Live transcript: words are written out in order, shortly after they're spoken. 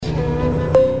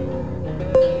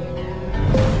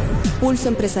Pulso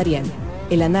Empresarial.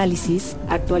 El análisis,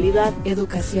 actualidad,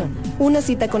 educación. Una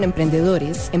cita con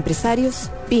emprendedores, empresarios,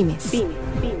 pymes.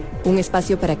 Un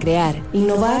espacio para crear,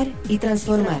 innovar y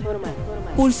transformar.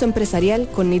 Pulso Empresarial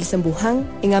con Nilsen Buján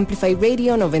en Amplify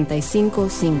Radio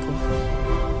 95.5.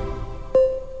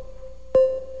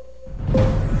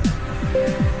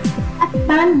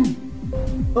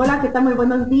 Hola, ¿qué tal? Muy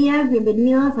buenos días,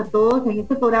 bienvenidos a todos en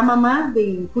este programa más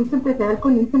de Pulso Empresarial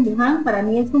con Nilsen Buján. Para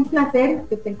mí es un placer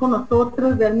que estén con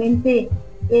nosotros, realmente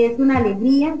es una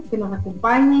alegría que nos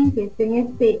acompañen, que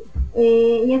estén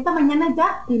y esta mañana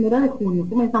ya, 1 de junio,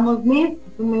 comenzamos mes,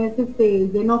 un mes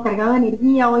lleno, cargado de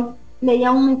energía. Hoy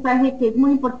leía un mensaje que es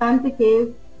muy importante, que es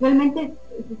realmente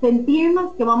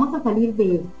sentirnos que vamos a salir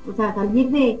de eso, o sea, salir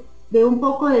de un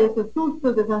poco de esos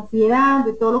sustos, de esa ansiedad,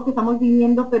 de todo lo que estamos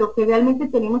viviendo, pero que realmente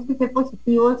tenemos que ser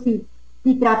positivos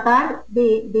y tratar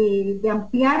de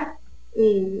ampliar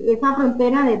esa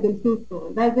frontera del susto,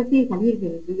 ¿verdad? Es decir, salir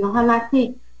de eso. Y ojalá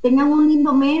que tengan un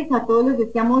lindo mes. A todos les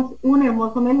deseamos un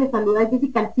hermoso mes. Les saluda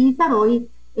Jessica Alcízar. Hoy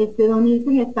don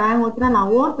Nilsen está en otra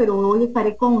labor, pero hoy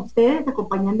estaré con ustedes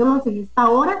acompañándolos en esta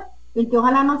hora, en que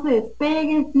ojalá no se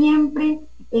despeguen siempre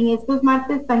en estos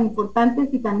martes tan importantes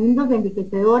y tan lindos, de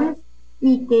enriquecedores,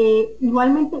 y que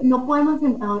igualmente no podemos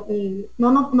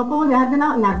dejar de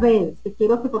lado las redes, que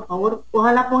quiero que por favor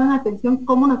ojalá pongan atención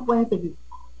cómo nos pueden seguir.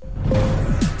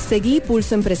 Seguí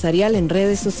Pulso Empresarial en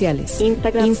redes sociales,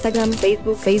 Instagram,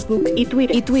 Facebook y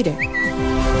Twitter.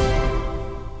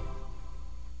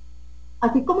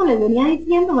 Así como les venía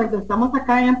diciendo, bueno, estamos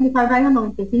acá en Amplify Radio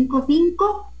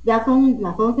 95.5, ya son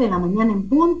las 11 de la mañana en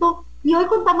punto, y hoy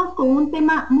contamos con un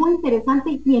tema muy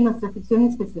interesante y en nuestra sección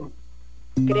especial.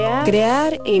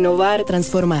 Crear, innovar,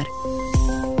 transformar.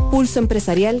 Pulso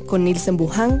Empresarial con Nilsen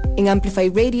Buján en Amplify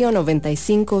Radio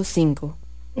 95.5.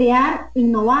 Crear,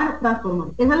 innovar, transformar.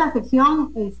 Esa es la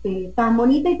sección tan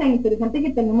bonita y tan interesante que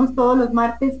tenemos todos los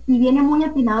martes, y viene muy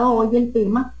atinado hoy el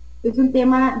tema. Es un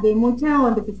tema de mucho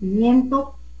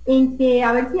enriquecimiento, en que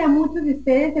a ver si a muchos de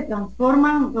ustedes se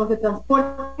transforman o se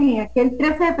transportan en aquel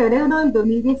 13 de febrero del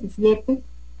 2017,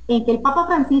 en que el Papa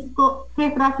Francisco,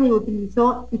 qué frase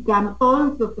utilizó y que a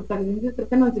todos los costarricenses creo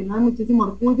que nos llenó de muchísimo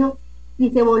orgullo, y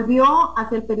se volvió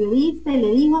hacia el periodista y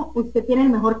le dijo: usted tiene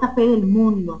el mejor café del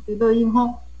mundo. Así lo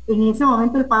dijo en ese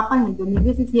momento el Papa en el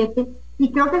 2017,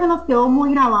 y creo que se nos quedó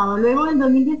muy grabado. Luego en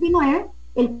 2019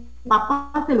 el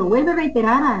Papa se lo vuelve a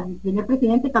reiterar al primer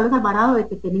presidente Carlos Alvarado de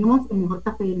que tenemos el mejor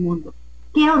café del mundo.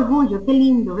 Qué orgullo, qué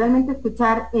lindo realmente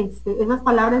escuchar esas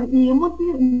palabras, y de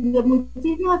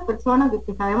muchísimas personas, de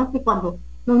que sabemos que cuando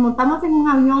nos montamos en un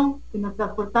avión y nos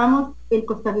transportamos, el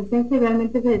costarricense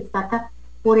realmente se destaca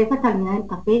por esa calidad del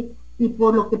café y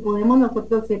por lo que podemos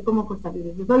nosotros ser como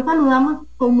costarricenses. Hoy saludamos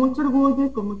con mucho orgullo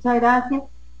y con mucha gracia.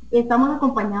 Estamos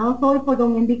acompañados hoy por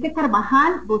don Enrique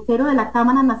Carvajal, vocero de la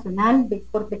Cámara Nacional de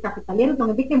Exporte Cafetaleros. Don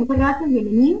Enrique, muchas gracias,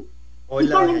 bienvenido.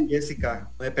 Hola, doña Jessica.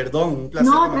 Perdón, un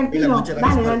placer. No, tranquilo. Muchas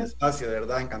gracias por el espacio, de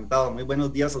verdad, encantado. Muy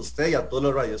buenos días a usted y a todos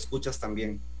los radioescuchas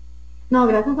también. No,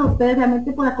 gracias a ustedes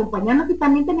realmente por acompañarnos, y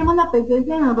también tenemos la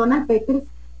presencia de don Ronald Peters,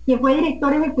 que fue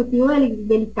director ejecutivo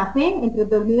del café entre el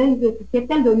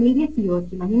 2017 al 2018.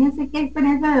 Imagínense qué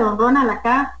experiencia de don Ronald.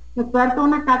 Acá nos puede dar toda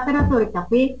una cátedra sobre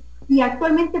café, y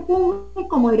actualmente funge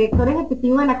como director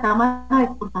ejecutivo de la Cámara de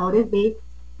Exportadores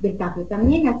del Café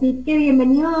también. Así que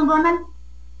bienvenido, don Ronald.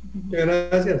 Muchas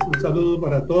gracias, un saludo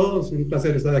para todos, un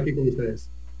placer estar aquí con ustedes.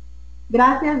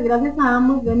 Gracias a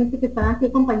ambos, realmente, que están aquí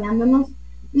acompañándonos.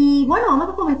 Y bueno, vamos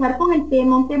a comenzar con el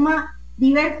tema, un tema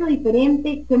diverso,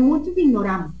 diferente, que muchos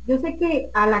ignoramos. Yo sé que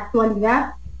a la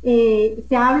actualidad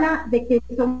se habla de que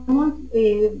somos,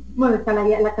 la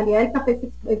calidad del café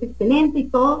es excelente y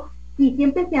todo, y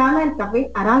siempre se habla del café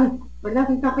arábico, ¿verdad? Es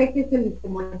un café que es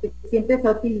como el que siempre se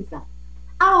utiliza.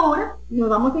 Ahora nos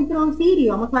vamos a introducir y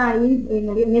vamos a ir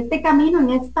en este camino, en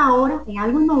esta hora, en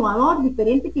algo innovador,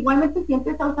 diferente, que igualmente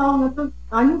siempre se ha usado en otros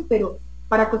años, pero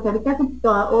para Costa Rica es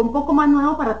un poco más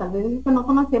nuevo para tal vez los que no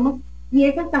conocemos, y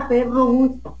es el café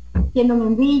robusto. Quien don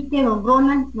Enrique, don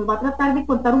Ronald, nos va a tratar de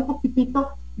contar un poquitito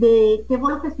de qué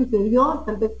fue lo que sucedió,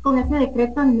 tal vez con ese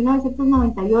decreto en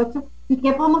 1998, y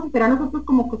qué podemos esperar nosotros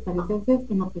como costarricenses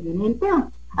en lo que viene del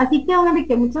tema. Así que, don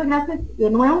Enrique, muchas gracias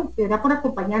de nuevo, por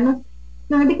acompañarnos.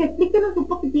 Don Enrique, explíquenos un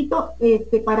poquitito,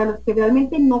 para los que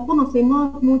realmente no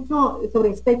conocemos mucho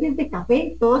sobre especies de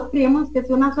café. Todos creemos que es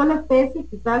una sola especie,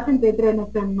 quizás entre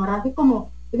nuestra ignorancia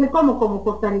como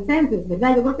costarricenses,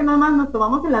 ¿verdad? Yo creo que nada más nos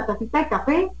tomamos en la tacita de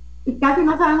café y casi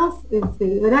no sabemos,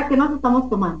 ¿verdad?, qué nos estamos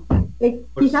tomando.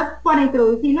 Quizás para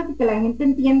introducirnos y que la gente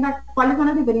entienda cuáles son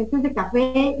las diferencias de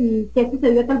café y qué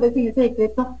sucedió tal vez en ese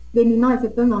decreto de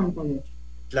 1998.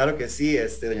 Claro que sí,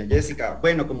 doña Jessica.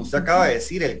 Bueno, como usted acaba de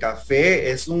decir, el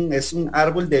café es un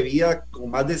árbol de vida con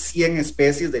más de 100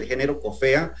 especies del género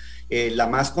Coffea. La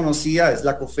más conocida es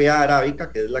la Coffea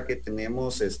arábica, que es la que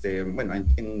tenemos, bueno,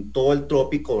 en todo el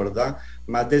trópico, ¿verdad?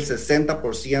 Más del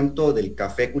 60% del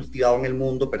café cultivado en el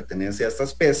mundo pertenece a esta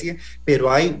especie, pero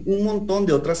hay un montón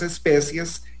de otras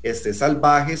especies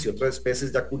salvajes y otras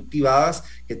especies ya cultivadas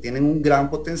que tienen un gran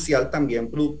potencial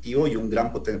también productivo y un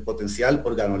gran potencial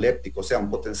organoléptico, o sea, un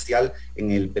potencial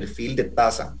en el perfil de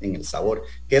taza, en el sabor,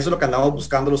 que eso es lo que andamos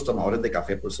buscando los tomadores de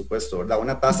café, por supuesto, ¿verdad?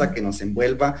 Una taza que nos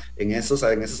envuelva en esos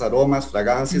aromas,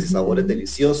 fragancias y sabores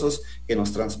deliciosos que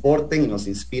nos transporten y nos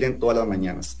inspiren todas las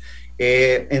mañanas.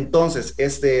 Entonces,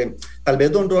 tal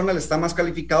vez don Ronald está más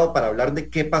calificado para hablar de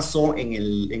qué pasó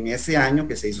en ese año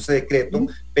que se hizo ese decreto,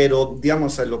 pero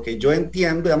digamos, a lo que yo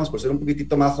entiendo, digamos, por ser un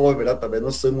poquitito más joven, ¿verdad? Tal vez no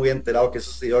estoy muy enterado de qué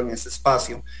sucedió en ese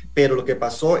espacio, pero lo que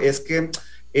pasó es que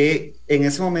en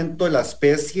ese momento la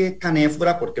especie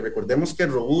canéfora, porque recordemos que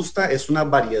robusta es una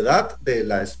variedad de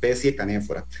la especie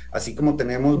canéfora, así como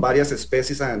tenemos varias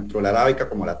especies adentro de la arábica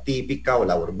como la típica o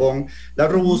la borbón, las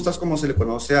robustas como se le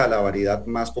conoce a la variedad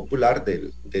más popular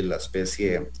de la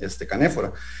especie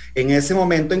canéfora. En ese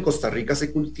momento en Costa Rica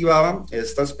se cultivaba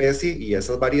esta especie y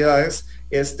esas variedades,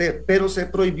 pero se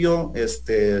prohibió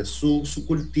su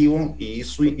cultivo y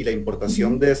la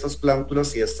importación de estas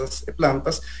plántulas y estas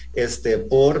plantas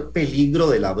por peligro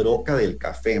de la broca del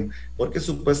café, porque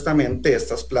supuestamente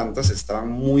estas plantas estaban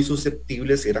muy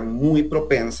susceptibles y eran muy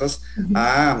propensas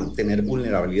a tener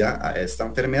vulnerabilidad a esta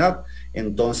enfermedad.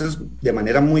 Entonces, de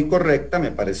manera muy correcta,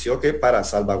 me pareció que para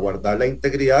salvaguardar la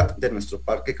integridad de nuestro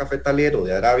parque cafetalero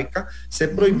de arábica, se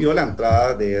prohibió la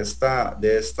entrada de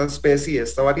esta especie y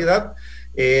esta variedad.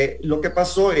 Lo que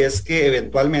pasó es que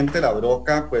eventualmente la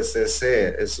broca, pues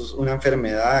es una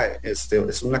enfermedad,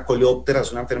 es una coleóptera,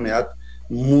 es una enfermedad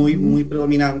muy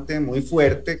predominante, muy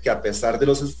fuerte, que a pesar de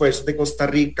los esfuerzos de Costa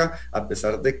Rica, a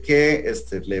pesar de que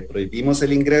le prohibimos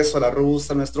el ingreso a la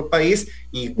robusta a nuestro país,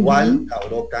 igual la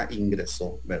broca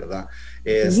ingresó, ¿verdad?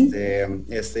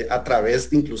 A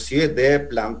través inclusive de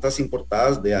plantas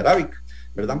importadas de arábica,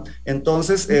 ¿verdad?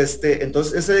 Entonces,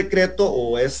 entonces ese decreto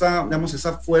o esa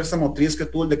fuerza motriz que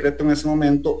tuvo el decreto en ese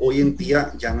momento, hoy en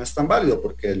día ya no es tan válido,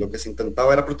 porque lo que se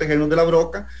intentaba era protegernos de la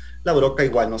broca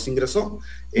igual nos ingresó.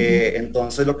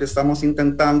 Entonces lo que estamos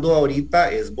intentando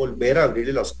ahorita es volver a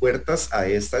abrirle las puertas a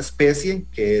esta especie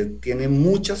que tiene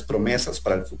muchas promesas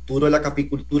para el futuro de la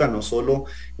caficultura, no solo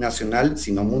nacional,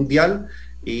 sino mundial.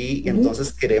 Y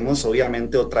entonces queremos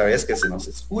obviamente otra vez que se nos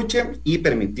escuche y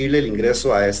permitirle el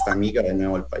ingreso a esta amiga de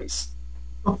nuevo al país.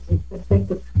 Ok,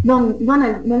 perfecto.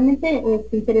 Donald, realmente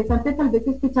es interesante tal vez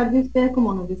escuchar de usted,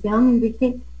 como nos decía don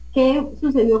Enrique, qué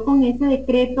sucedió con ese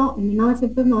decreto en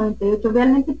 1998,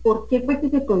 realmente por qué fue que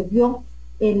se prohibió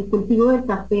el cultivo del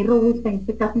café robusta, en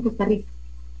este caso en Costa Rica.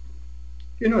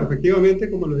 Sí, no, efectivamente,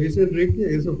 como lo dice Enrique,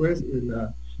 eso fue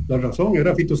la razón,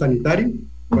 era fitosanitario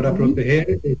para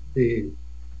proteger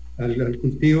al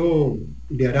cultivo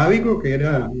de arábico, que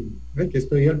era que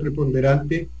estoy el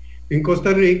preponderante en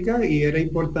Costa Rica, y era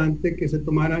importante que se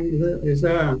tomaran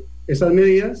esas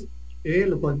medidas,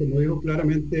 lo cual, como dijo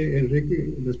claramente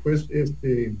Enrique, después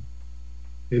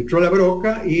entró la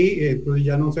broca y entonces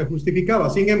ya no se justificaba.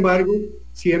 Sin embargo,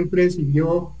 siempre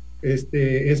siguió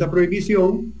esa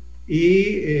prohibición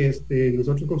y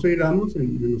nosotros consideramos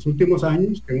en los últimos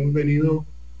años que hemos venido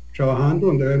trabajando,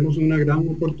 donde vemos una gran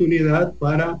oportunidad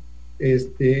para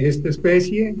esta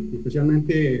especie,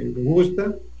 especialmente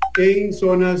robusta, en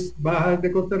zonas bajas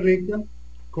de Costa Rica,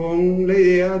 con la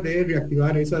idea de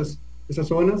reactivar esas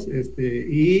zonas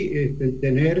y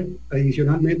tener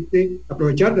adicionalmente,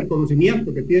 aprovechar del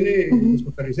conocimiento que tienen los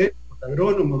costarricenses, los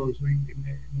agrónomos, los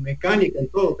mecánica y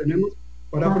todo tenemos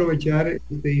para aprovechar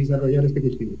y desarrollar este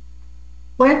cultivo.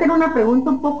 Voy a hacer una pregunta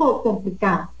un poco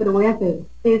complicada, pero voy a hacer.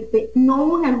 ¿No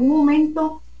hubo en algún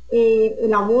momento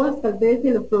la voz tal vez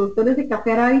de los productores de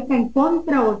café arábica en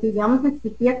contra, o si digamos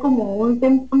existía como un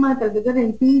tema tal vez de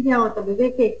rencilla, o tal vez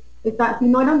de que si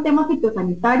no era un tema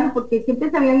fitosanitario, porque siempre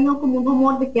se había habido como un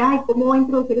rumor de que, ¿cómo va a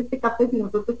introducir este café si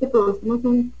nosotros que producimos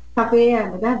un café,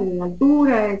 ¿verdad?, de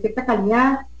altura, de cierta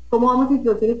calidad? ¿Cómo vamos a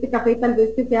introducir este café tal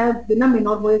vez que sea de una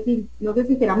menor, voy a decir, no sé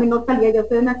si será menor calidad, ya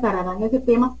ustedes me aclararán ese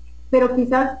tema, pero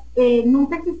quizás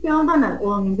nunca existió, don Ronald,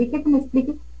 o don Enrique, que me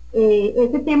explique,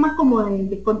 ese tema como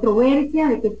de controversia,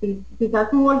 de que quizás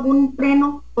hubo algún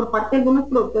freno por parte de algunos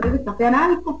productores de café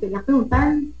arábico, que ya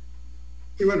preguntaron.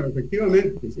 Sí, bueno,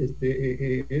 efectivamente,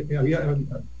 había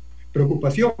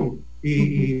preocupación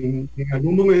y en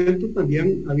algún momento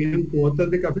también habían cuotas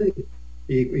de café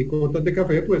y cuotas de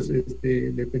café, pues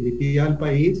le permitía al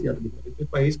país y a los diferentes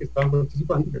países que estaban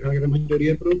participando, que era la gran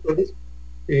mayoría de productores,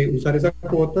 usar esa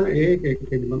cuota que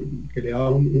le daba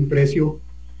un precio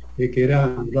que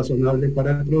era razonable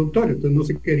para el productor. Entonces no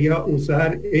se quería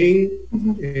usar en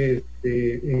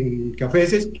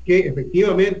cafés que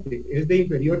efectivamente es de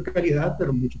inferior calidad,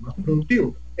 pero mucho más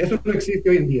productivo. Eso no existe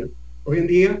hoy en día. Hoy en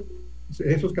día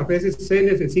esos cafés se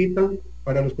necesitan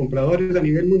para los compradores a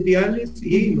nivel mundial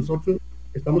y nosotros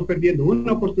estamos perdiendo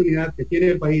una oportunidad que tiene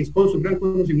el país con su gran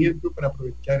conocimiento para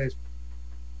aprovechar eso.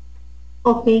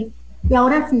 Ok, y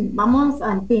ahora sí, vamos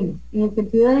al tema, en el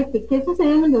sentido de que qué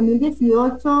sucedió en el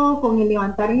 2018 con el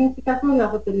levantar en este caso de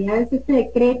las autoridades este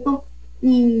decreto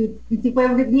y si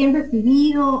fue bien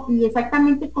recibido y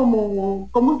exactamente cómo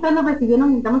ustedes lo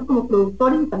recibieron, digamos, como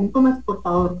productores y también como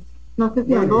exportadores. No sé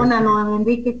si Ronald o don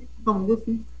Enrique, con gusto.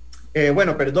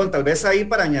 Bueno, perdón, tal vez ahí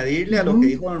para añadirle a lo que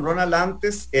dijo don Ronald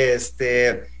antes,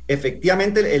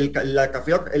 efectivamente el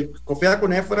café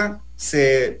conéfora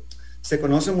se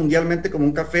conoce mundialmente como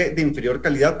un café de inferior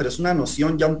calidad, pero es una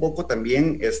noción ya un poco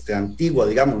también antigua,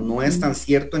 digamos, no es tan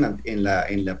cierto en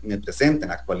el presente, en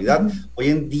la actualidad. Hoy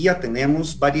en día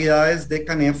tenemos variedades de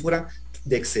canéfora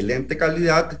de excelente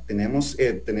calidad, tenemos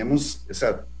o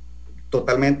sea,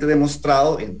 totalmente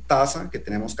demostrado en taza que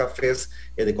tenemos cafés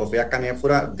de cofea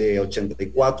canéfora de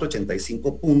 84,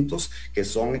 85 puntos, que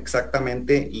son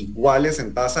exactamente iguales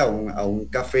en taza a un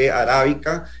café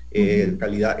arábica,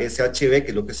 calidad SHB, que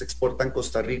es lo que se exporta en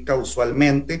Costa Rica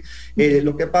usualmente.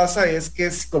 Lo que pasa es que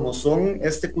como son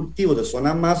cultivos de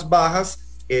zonas más bajas,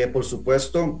 por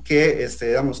supuesto que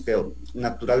digamos que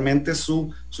naturalmente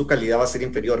su calidad va a ser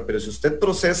inferior, pero si usted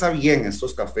procesa bien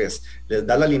estos cafés, les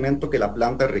da el alimento que la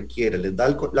planta requiere, les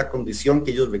da la condición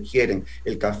que ellos requieren,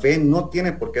 el café no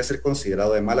tiene por qué ser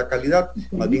considerado de mala calidad,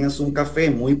 más bien es un café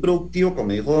muy productivo,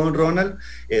 como dijo don Ronald,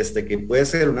 que puede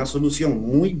ser una solución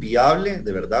muy viable,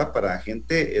 de verdad, para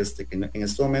gente que en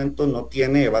este momento no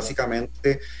tiene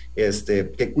básicamente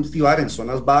que cultivar en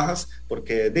zonas bajas,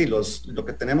 porque lo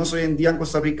que tenemos hoy en día en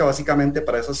Costa Rica básicamente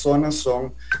para esas zonas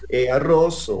son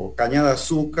arroz o caña de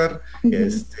azúcar,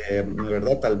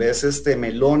 ¿verdad? Tal vez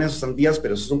melones o sandías,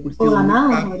 pero esos son cultivos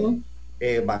banano,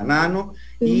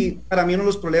 y para mí uno de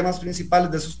los problemas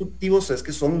principales de esos cultivos es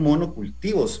que son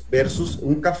monocultivos versus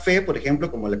un café, por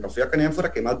ejemplo, como el café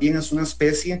canéfora, que más bien es una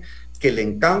especie que le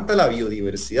encanta la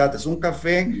biodiversidad, es un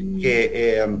café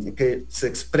que se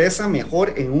expresa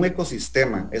mejor en un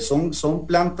ecosistema, son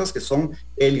plantas que son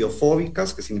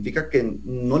heliofóbicas, que significa que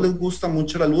no les gusta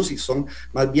mucho la luz y son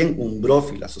más bien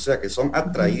umbrófilas, o sea que son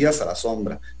atraídas a la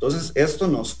sombra. Entonces esto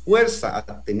nos fuerza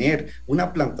a tener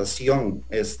una plantación,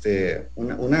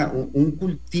 un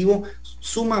cultivo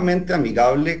sumamente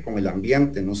amigable con el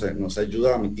ambiente, nos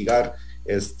ayuda a mitigar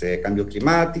cambio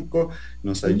climático,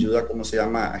 nos ayuda,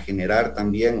 a generar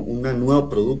también un nuevo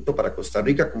producto para Costa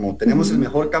Rica. Como tenemos el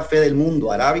mejor café del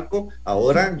mundo arábico,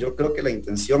 ahora yo creo que la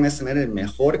intención es tener el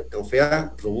mejor café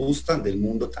robusta del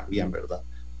mundo también, ¿verdad?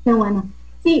 Qué bueno.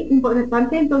 Sí,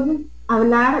 importante entonces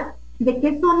hablar de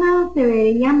qué zonas se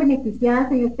verían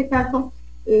beneficiadas en este caso,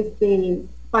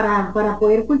 para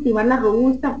poder cultivar la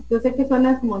robusta. Yo sé que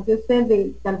zonas, como dice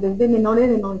usted, tal vez de menores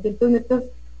de 900 metros,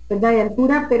 ¿verdad?, de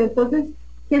altura, pero entonces,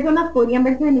 ¿qué zonas podrían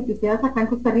verse beneficiadas acá en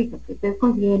Costa Rica, que ustedes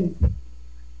consideren?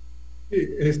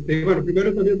 Sí, bueno,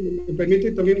 primero también me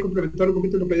permite también complementar un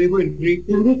poquito lo que dijo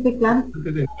Enrique, claro.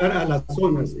 Antes de entrar a las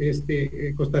zonas.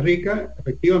 Costa Rica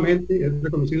efectivamente es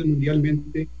reconocido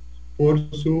mundialmente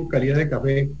por su calidad de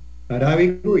café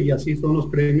arábico, y así son los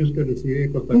premios que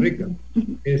recibe Costa Rica.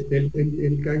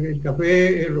 El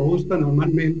café robusta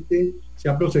normalmente se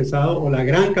ha procesado, o la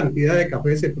gran cantidad de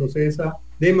café se procesa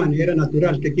de manera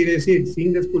natural. ¿Qué quiere decir?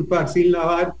 Sin despulpar, sin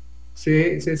lavar,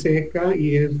 se seca,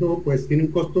 y eso pues tiene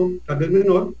un costo tal vez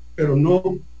menor, pero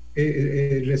no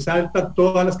resalta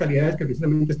todas las calidades que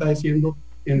precisamente está diciendo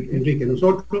Enrique.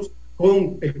 Nosotros,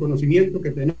 con el conocimiento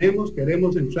que tenemos,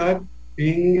 queremos entrar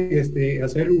en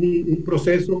hacer un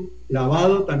proceso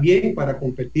lavado también para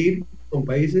competir con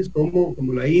países como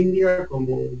la India,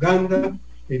 como Uganda,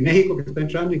 México, que está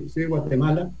entrando, inclusive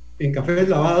Guatemala, en cafés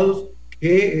lavados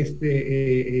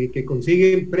que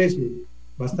consiguen precios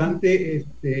bastante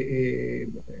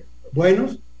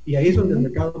buenos, y ahí es donde el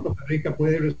mercado de Costa Rica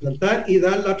puede resaltar y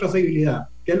dar la trazabilidad,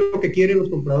 que es lo que quieren los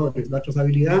compradores, la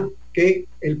trazabilidad, que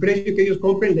el precio que ellos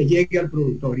compren le llegue al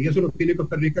productor, y eso lo tiene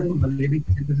Costa Rica con la ley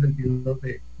 2762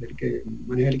 del que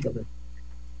maneja el café.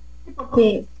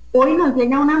 Porque hoy nos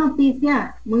llega una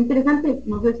noticia muy interesante,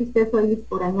 no sé si ustedes hoy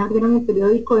por ahí abrieron el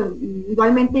periódico,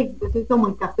 igualmente, pues es como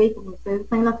el café, como ustedes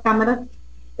están en las cámaras,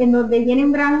 en donde viene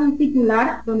un gran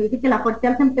titular donde dice que la fuerte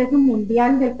alza en precio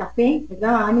mundial del café,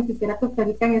 ¿verdad?, va a beneficiar a Costa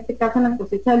Rica, en este caso en la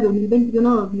cosecha del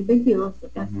 2021-2022,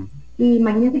 ¿verdad? Y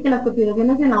imagínense que las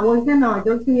cotizaciones en la bolsa de Nueva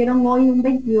York subieron hoy un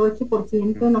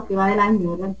 28% en lo que va del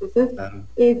año, ¿verdad? Entonces,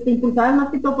 impulsadas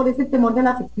más que todo por ese temor de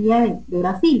la sequía de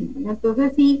Brasil, ¿verdad?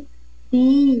 Entonces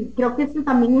sí, creo que eso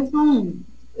también es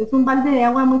un balde de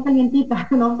agua muy calientita,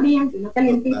 no fría, sino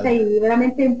calientita, y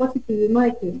verdaderamente un positivismo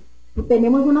de que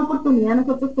tenemos una oportunidad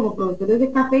nosotros como productores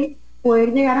de café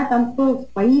poder llegar a tantos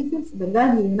países,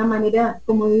 ¿verdad? Y de una manera,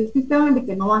 como dice usted, de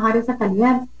que no bajar esa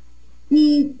calidad.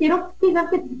 Y quiero quizás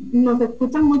que nos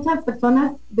escuchan muchas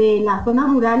personas de la zona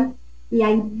rural y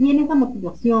ahí viene esa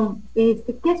motivación.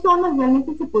 ¿Qué zonas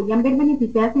realmente se podrían ver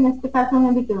beneficiadas en este caso,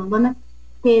 Enrique Dondona,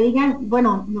 que digan,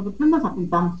 bueno, nosotros nos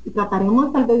apuntamos y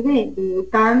trataremos tal vez de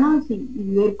educarnos y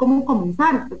ver cómo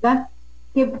comenzar, ¿verdad?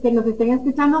 Que nos estén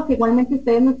escuchando, que igualmente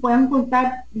ustedes nos puedan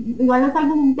contar, igual es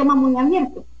un tema muy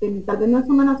abierto, que tal vez no es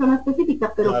una zona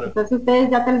específica, pero claro, quizás ustedes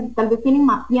ya tal vez tienen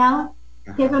mapeado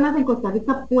qué zonas en Costa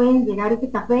Rica pueden llegar ese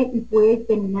café y puede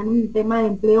terminar un tema de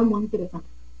empleo muy interesante.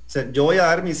 O sea, yo voy a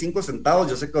dar mis 5 centavos,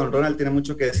 yo sé que don Ronald tiene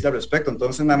mucho que decir al respecto,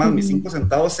 entonces nada más mis 5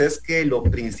 centavos es que lo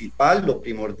principal, lo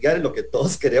primordial, lo que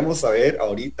todos queremos saber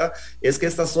ahorita es que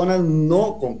estas zonas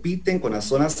no compiten con las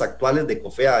zonas actuales de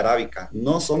cofea arábica,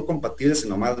 no son compatibles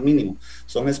en lo más mínimo,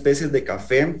 son especies de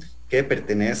café que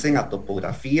pertenecen a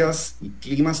topografías y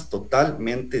climas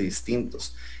totalmente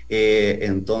distintos.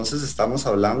 Entonces estamos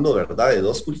hablando, ¿verdad?, de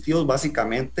 2 cultivos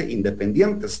básicamente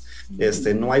independientes.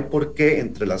 No hay por qué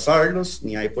entrelazarlos,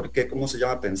 ni hay por qué, ¿cómo se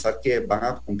llama?, pensar que van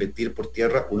a competir por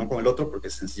tierra uno con el otro, porque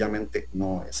sencillamente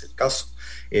no es el caso.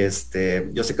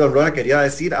 Yo sé que don Rona quería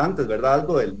decir antes, ¿verdad?,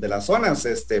 algo de las zonas,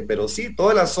 pero sí,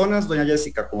 todas las zonas, doña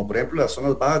Jessica, como por ejemplo las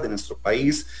zonas bajas de nuestro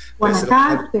país,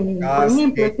 Guanacaste, por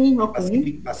ejemplo, sí,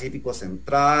 okay. Pacífico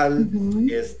Central,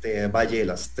 Valle de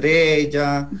la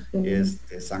Estrella,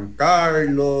 San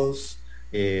Carlos,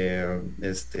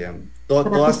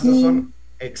 todas esas son,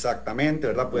 exactamente,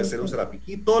 ¿verdad? Puede ser un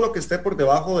Sarapiquí, todo lo que esté por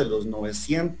debajo de los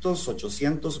 900,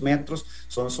 800 metros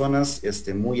son zonas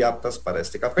muy aptas para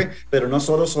este café, pero no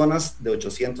solo zonas de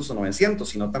 800 o 900,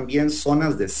 sino también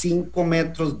zonas de 5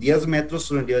 metros, 10 metros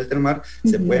sobre el nivel del mar,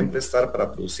 se pueden prestar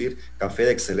para producir café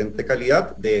de excelente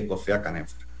calidad de cofea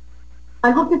canéfora.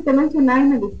 Algo que usted mencionaba y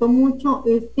me gustó mucho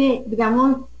es que,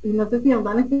 digamos, y no sé si nos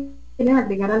van a quieren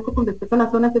agregar algo con respecto a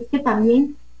las zonas, es que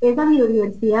también esa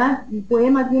biodiversidad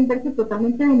puede más bien verse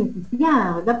totalmente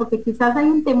beneficiada, ¿verdad? Porque quizás hay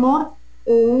un temor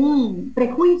o un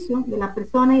prejuicio de la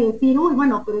persona y decir, uy,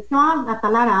 bueno, pero es que van a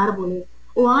talar árboles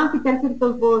o van a quitar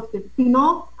ciertos bosques,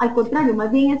 sino al contrario,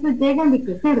 más bien eso llega a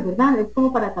enriquecer, ¿verdad? Es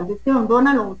como para tal vez que don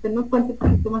Ronald o usted nos cuente un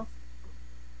poquito más.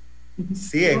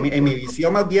 Sí, en mi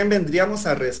visión más bien vendríamos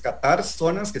a rescatar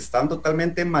zonas que están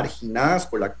totalmente marginadas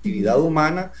por la actividad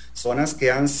humana, zonas que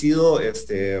han sido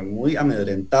muy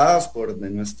amedrentadas por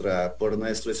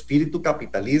nuestro espíritu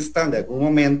capitalista de algún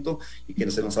momento y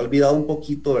que se nos ha olvidado un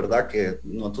poquito, ¿verdad?, que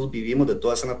nosotros vivimos de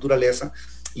toda esa naturaleza.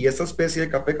 Y esta especie de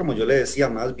café, como yo le decía,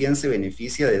 más bien se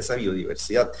beneficia de esa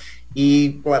biodiversidad. Y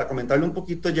para comentarle un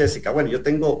poquito, Jessica, bueno, yo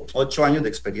tengo 8 años de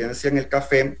experiencia en el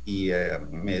café y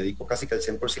me dedico casi que al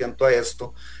 100% a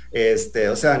esto.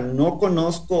 O sea, no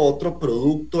conozco otro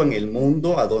producto en el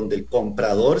mundo a donde el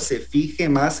comprador se fije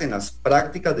más en las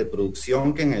prácticas de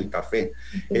producción que en el café.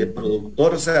 El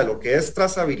productor, o sea, lo que es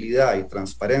trazabilidad y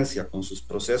transparencia con sus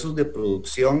procesos de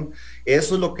producción,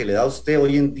 eso es lo que le da a usted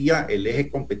hoy en día el eje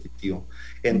competitivo.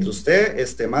 Entre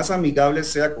usted más amigable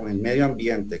sea con el medio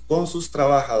ambiente, con sus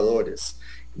trabajadores,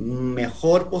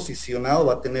 mejor posicionado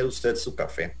va a tener usted su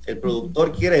café. El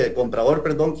comprador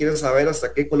quiere saber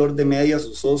hasta qué color de medias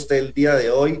usó usted el día de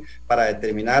hoy para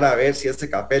determinar a ver si este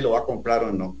café lo va a comprar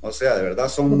o no. O sea, de verdad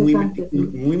son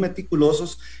muy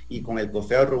meticulosos y con el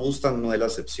cofea robusta no es la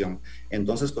excepción.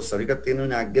 Entonces Costa Rica tiene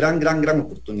una gran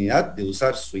oportunidad de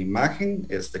usar su imagen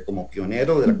como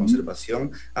pionero de la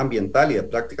conservación ambiental y de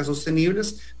prácticas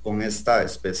sostenibles con esta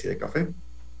especie de café.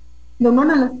 Don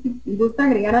Mona, ¿les gusta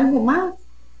agregar algo más?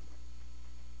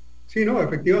 Sí, no,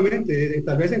 efectivamente,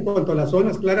 tal vez en cuanto a las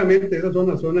zonas, claramente esas son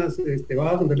las zonas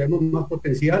bajas donde tenemos más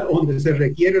potencial, donde se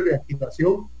requiere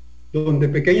reactivación, donde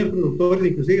pequeños productores,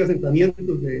 inclusive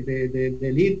asentamientos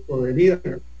de lead o de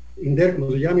líder, INDER,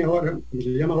 como se llama ahora,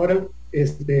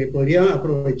 podrían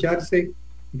aprovecharse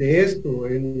de esto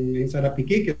en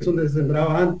Sarapiquí, que es donde se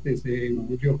sembraba antes,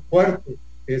 en Río Cuarto,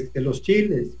 los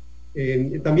chiles,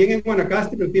 también en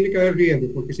Guanacaste, pero tiene que haber riego,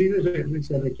 porque sí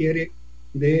se requiere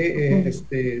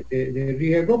de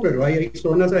riego, pero hay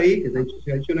zonas ahí que de hecho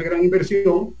se ha hecho una gran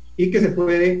inversión y que se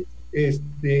puede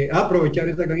aprovechar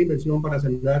esa gran inversión para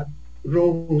sembrar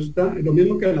robusta, lo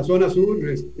mismo que en la zona sur,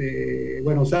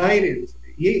 Buenos Aires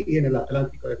y en el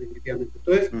Atlántico definitivamente.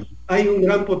 Entonces hay un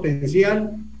gran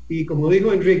potencial y como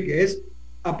dijo Enrique, es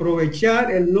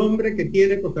aprovechar el nombre que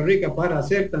tiene Costa Rica para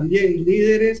ser también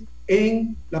líderes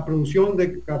en la producción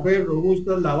de café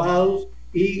robustas, lavados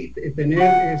y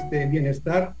tener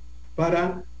bienestar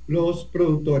para los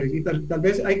productores. Y tal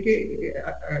vez hay que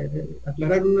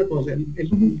aclarar una cosa,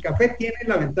 el café tiene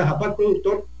la ventaja para el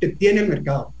productor que tiene el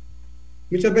mercado.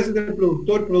 Muchas veces el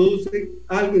productor produce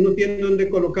algo y no tiene dónde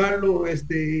colocarlo,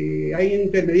 hay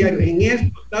intermediarios. En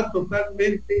esto está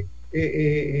totalmente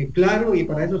claro y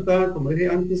para eso está, como dije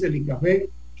antes, el ICAFE,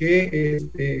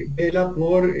 que vela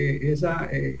por esa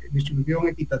distribución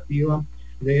equitativa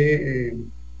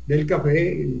del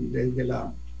café desde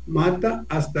la mata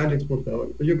hasta el exportador.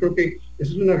 Entonces yo creo que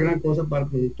eso es una gran cosa para el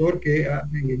productor que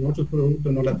en otros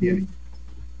productos no la tiene.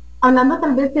 Hablando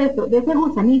tal vez de eso, de ese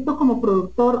gusanito como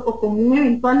productor o como un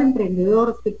eventual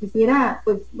emprendedor que quisiera,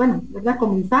 pues, bueno, ¿verdad?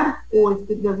 Comenzar, o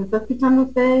los está escuchando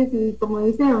ustedes y como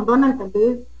dice don Ronald, tal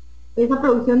vez esa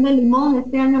producción de limón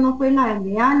este año no fue la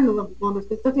ideal, o con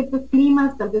respecto a ciertos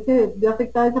climas, tal vez se vio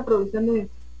afectada esa producción de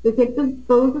ciertos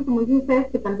productos, como dicen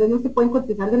ustedes, que tal vez no se pueden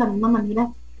cotizar de la misma manera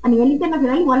a nivel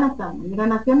internacional, igual hasta a manera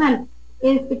nacional.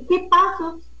 ¿Qué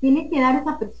pasos tiene que dar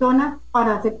esa persona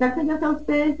para acercarse ya sea a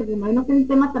ustedes? Porque me imagino que es un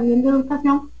tema también de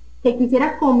educación, que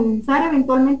quisiera comenzar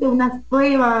eventualmente unas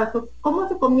pruebas, o cómo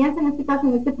se comienza en este caso,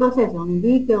 en este proceso. Don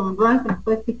Enrique, don Ronald, ¿se nos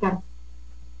puede explicar?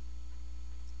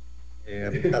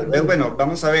 Tal vez, bueno,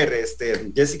 vamos a ver,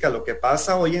 Jessica, lo que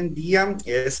pasa hoy en día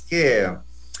es que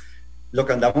lo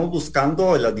que andamos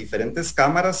buscando en las diferentes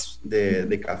cámaras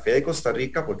de café de Costa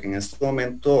Rica, porque en este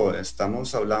momento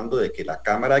estamos hablando de que la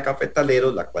Cámara de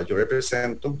Cafetaleros, la cual yo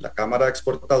represento, la Cámara de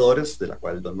Exportadores, de la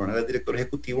cual don Ronald es director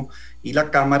ejecutivo, y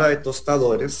la Cámara de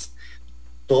Tostadores,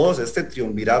 todos este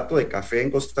triunvirato de café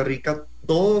en Costa Rica,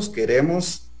 todos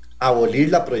queremos abolir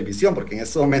la prohibición, porque en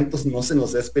estos momentos no se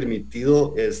nos es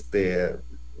permitido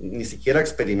ni siquiera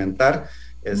experimentar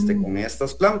con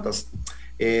estas plantas.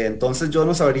 Entonces yo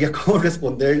no sabría cómo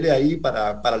responderle ahí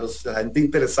para la gente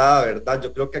interesada, ¿verdad?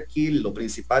 Yo creo que aquí lo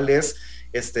principal es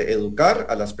educar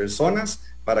a las personas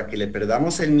para que le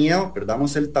perdamos el miedo,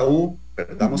 perdamos el tabú,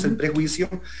 perdamos el prejuicio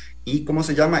y, ¿cómo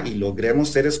se llama? Y logremos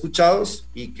ser escuchados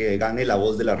y que gane la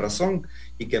voz de la razón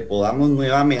y que podamos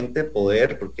nuevamente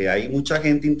porque hay mucha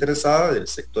gente interesada del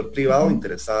sector privado,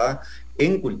 interesada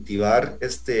en cultivar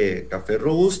café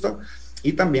robusto.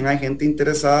 Y también hay gente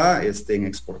interesada en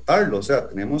exportarlo, o sea,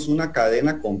 tenemos una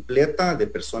cadena completa de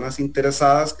personas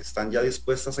interesadas que están ya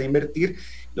dispuestas a invertir.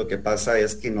 Lo que pasa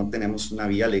es que no tenemos una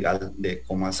vía legal de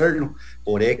cómo hacerlo.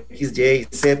 Por X, Y,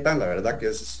 Z, la verdad que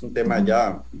ese es un tema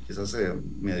ya quizás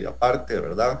medio aparte,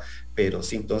 ¿verdad? Pero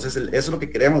sí, entonces eso es lo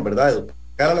que queremos, ¿verdad?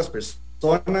 Educar a las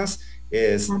personas.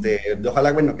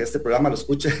 Ojalá, bueno, que este programa lo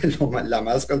escuche la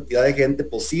más cantidad de gente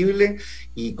posible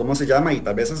y ¿cómo se llama? Y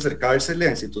tal vez acercársele a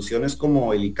instituciones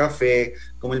como el ICAFE,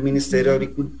 como el Ministerio de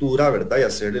Agricultura, ¿verdad? Y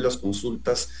hacerle las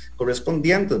consultas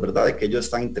correspondientes, ¿verdad? De que ellos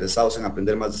están interesados en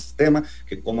aprender más de este tema,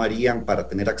 que cómo harían para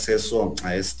tener acceso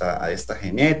a esta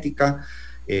genética.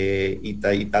 Y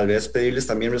tal vez pedirles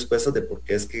también respuestas de por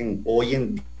qué es que hoy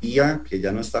en día, que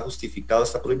ya no está justificado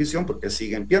esta prohibición, por qué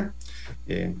sigue en pie.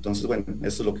 Entonces, bueno,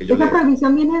 eso es lo que yo... Esa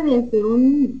prohibición viene desde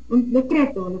un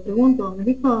decreto, le pregunto, me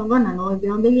dijo, bueno, ¿no? ¿De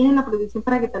dónde viene la prohibición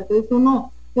para que tal vez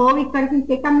uno pueda ubicarse en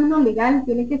qué camino legal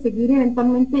tiene que seguir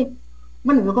eventualmente?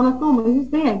 Bueno, yo conozco, como dice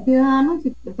usted, hay ciudadanos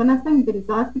y personas tan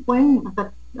interesadas que pueden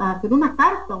hasta hacer una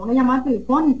carta, una llamada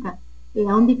telefónica,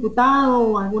 a un diputado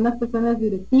o a algunas personas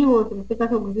directivos, en este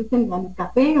caso como dice al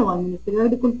café o al Ministerio de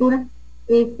Agricultura.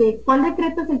 ¿Cuál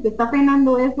decreto es el que está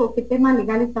frenando eso o qué tema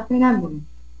legal está frenando?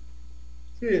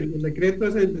 Sí, el decreto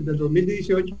es del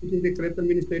 2018, es un decreto del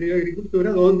Ministerio de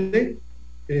Agricultura donde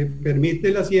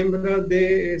permite la siembra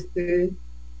de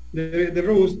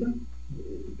robusta,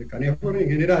 de canéfora en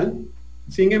general.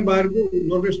 Sin embargo,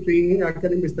 no restringe a que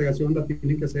la investigación la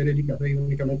tienen que hacer el ICAFE y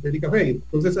únicamente el ICAFE.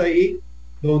 Entonces ahí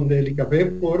donde el ICAFE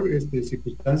por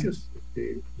circunstancias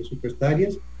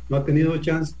presupuestarias no ha tenido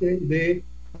chance de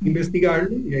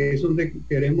investigarlo, y ahí es donde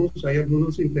hay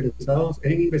algunos interesados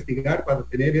en investigar para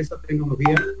tener esa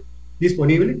tecnología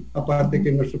disponible, aparte que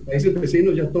en nuestros países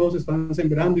vecinos ya todos están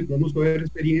sembrando y podemos coger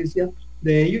experiencia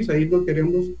de ellos. Ahí lo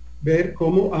queremos ver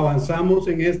cómo avanzamos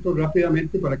en esto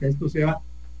rápidamente para que esto sea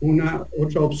una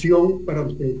otra opción para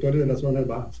los productores de las zonas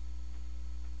bajas.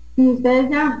 Si ustedes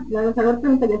ya, la doctora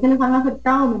pregunta, ya se les han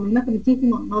acercado, me imagino que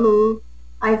muchísimo, no lo dudo,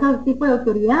 a esos tipos de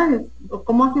autoridades, o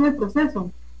cómo ha sido el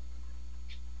proceso.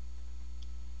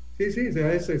 Sí, o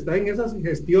sea, está en esas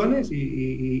gestiones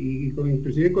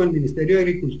inclusive con el Ministerio de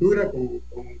Agricultura,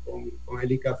 con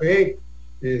el ICAFE,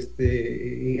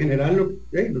 en general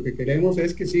lo que queremos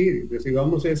es que sí,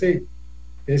 recibamos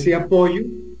ese apoyo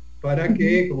para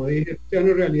que, como dije, sea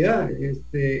una realidad.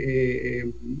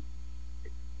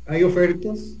 Hay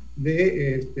ofertas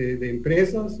de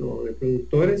empresas o de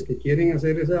productores que quieren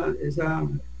hacer esa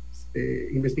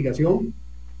investigación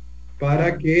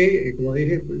para que, como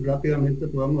dije, pues, rápidamente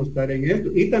podamos estar en esto.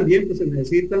 Y también pues, se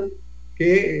necesita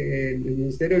que el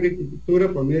Ministerio de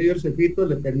Agricultura, por medio del CEFITO,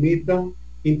 le permita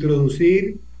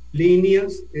introducir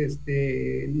líneas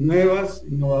nuevas,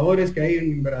 innovadoras que hay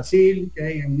en Brasil, que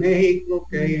hay en México,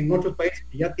 que hay en otros países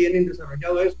que ya tienen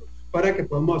desarrollado esto, para que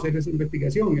podamos hacer esa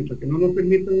investigación. Mientras que no nos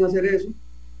permitan hacer eso,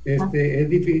 es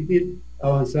difícil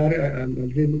avanzar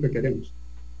al ritmo que queremos.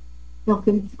 Ok,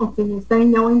 está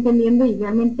bien, ya voy entendiendo, y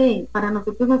realmente para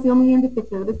nosotros ha sido muy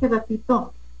enriquecedor este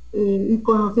ratito y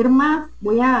conocer más.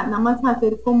 Voy a nada más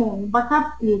hacer como un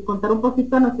backup y contar un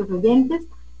poquito a nuestros oyentes.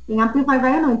 En Amplify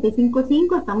Radio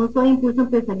 95.5 estamos hoy en Impulso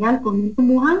Empresarial con Nilsen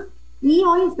Mujan, y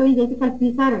hoy estoy Jessica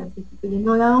Alpizar,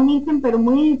 sustituyendo a Don Nilsen, pero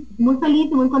muy feliz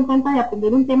y muy contenta de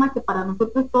aprender un tema que para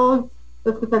nosotros todos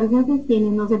los costarricenses,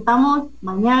 quienes nos sentamos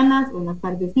mañanas o en las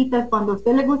tardecitas, cuando a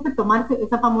usted le guste tomarse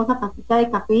esa famosa tacita de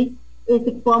café,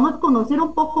 podamos conocer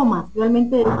un poco más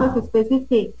realmente de estas especies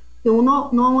que uno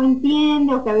no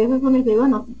entiende, o que a veces uno dice,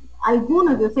 bueno,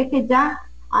 algunos, yo sé que ya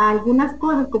algunas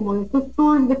cosas como estos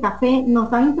tours de café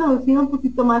nos han introducido un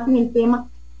poquito más en el tema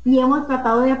y hemos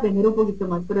tratado de aprender un poquito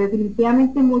más, pero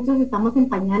definitivamente muchos estamos en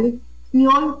pañales. Y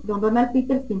hoy, don Ronald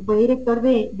Peters, quien fue director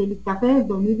del ICAFE del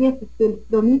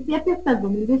 2007 hasta el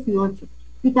 2018,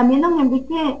 y también don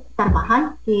Enrique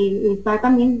Carvajal, que está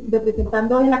también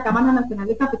representando en la Cámara Nacional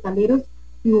de Cafetaleros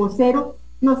y vocero,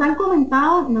 nos han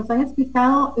comentado, nos han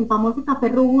explicado el famoso café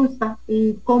robusta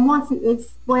y cómo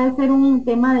puede ser un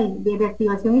tema de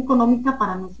reactivación económica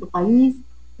para nuestro país,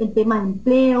 el tema de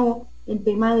empleo, el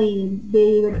tema de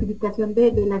diversificación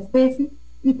de la especie,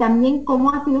 y también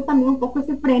cómo ha sido también un poco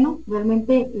ese freno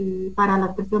realmente para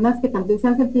las personas que tal vez se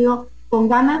han sentido con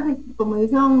ganas de, como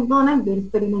dice don Ronald, de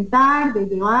experimentar, de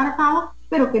llevar a cabo,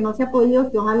 pero que no se ha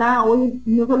podido, que ojalá hoy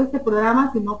no solo este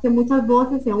programa, sino que muchas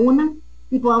voces se unan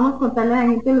y podamos contarle a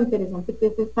la gente lo interesante que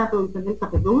es esta producción del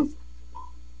café robusto.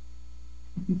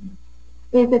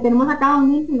 Tenemos acá a don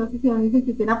Nilsen, no sé si don Nilsen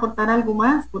quisiera aportar algo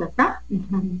más por acá.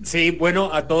 Sí,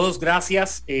 bueno, a todos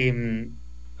gracias,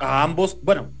 a ambos,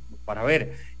 bueno, para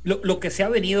ver, lo que se ha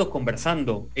venido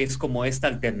conversando es como esta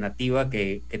alternativa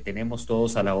que tenemos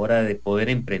todos a la hora de poder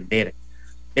emprender.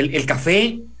 El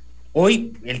café,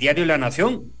 hoy el diario La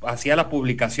Nación hacía la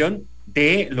publicación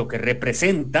de lo que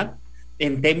representa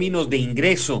en términos de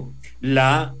ingreso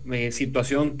la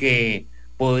situación que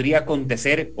podría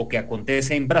acontecer o que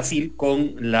acontece en Brasil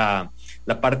con la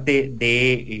parte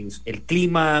de el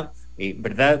clima,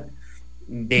 ¿verdad?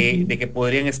 De que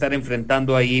podrían estar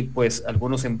enfrentando ahí pues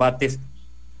algunos embates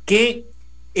que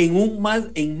en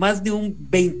más de un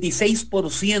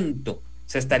 26%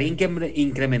 se estaría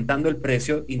incrementando el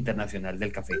precio internacional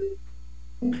del café.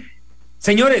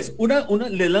 Señores,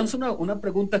 les lanzo una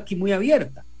pregunta aquí muy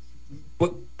abierta.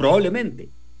 Pues, probablemente.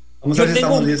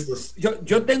 Estamos listos.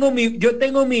 Yo tengo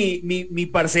mi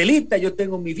parcelita, yo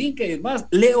tengo mi finca y demás.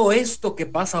 Leo esto que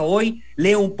pasa hoy,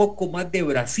 leo un poco más de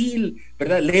Brasil,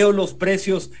 ¿verdad? Leo los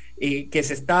precios que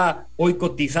se está hoy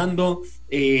cotizando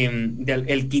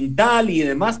el quintal y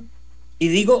demás. Y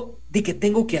digo, ¿de qué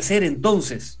tengo que hacer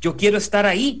entonces? Yo quiero estar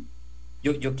ahí.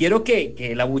 Yo quiero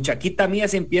que la buchaquita mía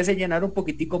se empiece a llenar un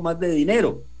poquitico más de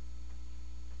dinero.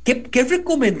 ¿Qué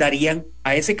recomendarían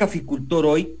a ese caficultor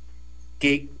hoy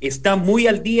que está muy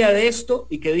al día de esto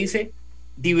y que dice,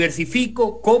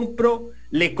 diversifico,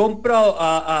 le compro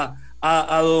a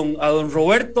don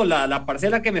Roberto la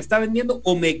parcela que me está vendiendo,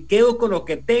 o me quedo con lo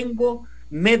que tengo,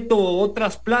 meto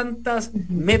otras plantas,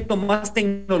 meto más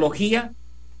tecnología?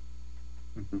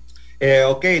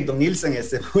 Ok, don Nilsen,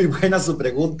 muy buena su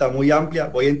pregunta, muy amplia.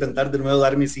 Voy a intentar de nuevo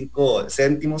dar mis 5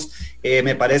 céntimos.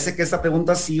 Me parece que esta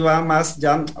pregunta sí va más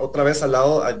ya otra vez al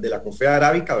lado de la cofea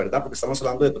arábica, ¿verdad? Porque estamos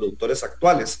hablando de productores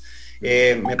actuales.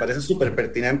 Me parece súper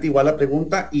pertinente igual la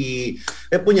pregunta y,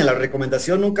 puña, la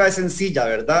recomendación nunca es sencilla,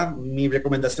 ¿verdad? Mi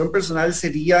recomendación personal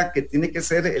sería que tiene que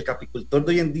ser, el caficultor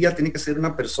de hoy en día tiene que ser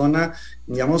una persona,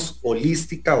 digamos,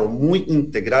 holística o muy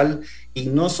integral, y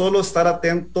no solo estar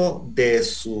atento de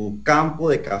su campo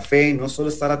de café, no solo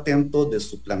estar atento de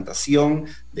su plantación,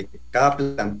 de cada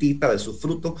plantita, de su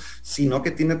fruto, sino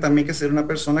que tiene también que ser una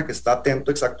persona que está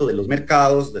atento exacto de los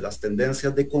mercados, de las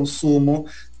tendencias de consumo,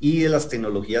 y de las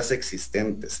tecnologías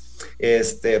existentes.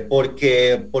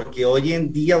 Porque hoy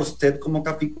en día usted como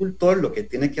caficultor lo que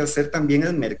tiene que hacer también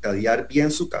es mercadear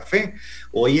bien su café.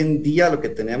 Hoy en día lo que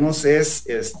tenemos es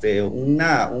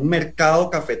un mercado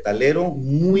cafetalero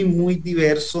muy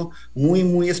diverso,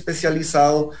 muy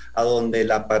especializado, a donde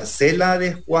la parcela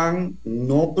de Juan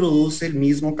no produce el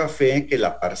mismo café que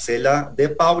la parcela de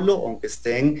Pablo, aunque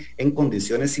estén en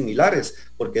condiciones similares,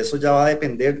 porque eso ya va a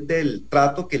depender del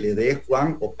trato que le dé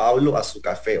Juan o Pablo a su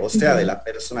café, o sea, de la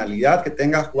personalidad que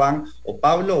tenga Juan o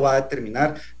Pablo va a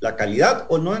determinar la calidad,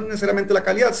 o no necesariamente la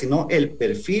calidad, sino el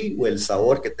perfil o el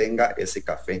sabor que tenga ese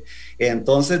café.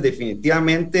 Entonces,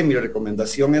 definitivamente mi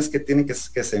recomendación es que tienen que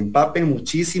se empapen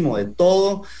muchísimo de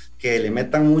todo, que le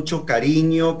metan mucho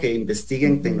cariño, que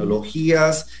investiguen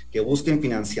tecnologías, que busquen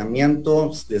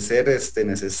financiamiento de ser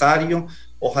necesario,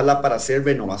 ojalá para hacer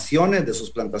renovaciones de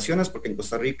sus plantaciones, porque en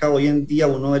Costa Rica hoy en día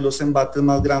uno de los embates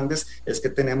más grandes es que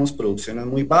tenemos producciones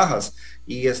muy bajas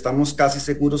y estamos casi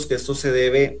seguros que esto se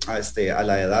debe a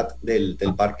la edad del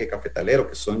parque cafetalero,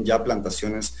 que son ya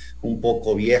plantaciones un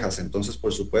poco viejas, entonces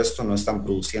por supuesto no están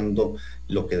produciendo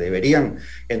lo que deberían.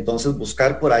 Entonces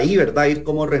buscar por ahí, ¿verdad? Ir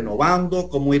como renovando,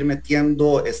 como ir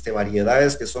metiendo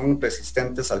variedades que son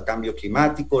resistentes al cambio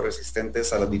climático,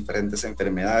 resistentes a las diferentes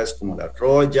enfermedades como la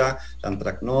roya, la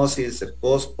antracnosis,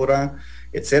 cercóspora,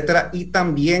 etcétera, y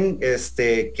también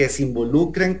que se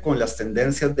involucren con las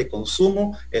tendencias de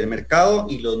consumo, el mercado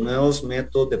y los nuevos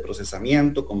métodos de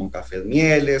procesamiento como cafés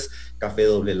mieles, café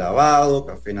doble lavado,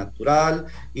 café natural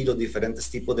y los diferentes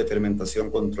tipos de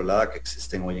fermentación controlada que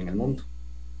existen hoy en el mundo.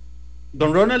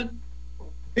 Don Ronald.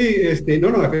 Sí,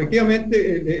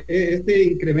 efectivamente, este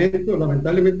incremento,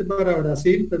 lamentablemente para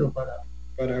Brasil, pero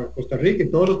para Costa Rica y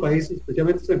todos los países,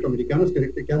 especialmente centroamericanos,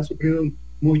 que han sufrido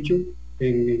mucho,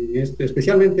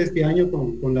 especialmente este año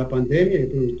con la pandemia. El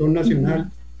productor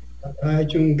nacional ha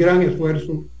hecho un gran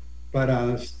esfuerzo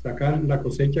para sacar la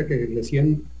cosecha que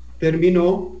recién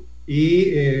terminó y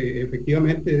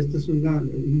efectivamente esta es una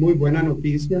muy buena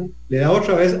noticia. Le da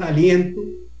otra vez aliento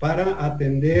para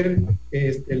atender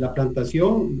la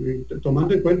plantación,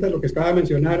 tomando en cuenta lo que acaba de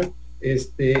mencionar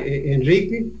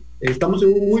Enrique. Estamos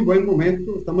en un muy buen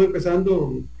momento, estamos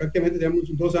empezando, prácticamente tenemos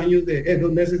 2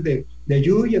 meses de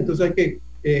lluvia, entonces hay que,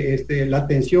 la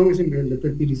atención es la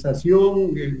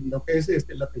fertilización, lo que es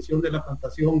la atención de la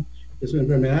plantación de sus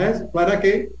enfermedades, para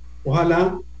que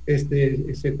ojalá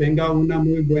se tenga una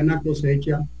muy buena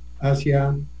cosecha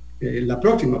hacia la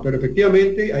próxima, pero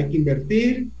efectivamente hay que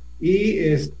invertir y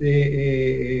en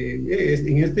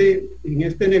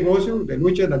este negocio de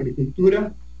lucha de la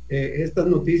agricultura, estas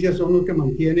noticias son lo que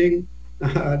mantienen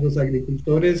a los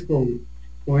agricultores con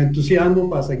entusiasmo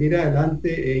para seguir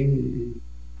adelante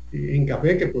en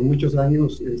café, que por muchos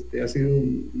años ha sido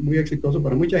muy exitoso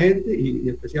para mucha gente y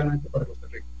especialmente para Costa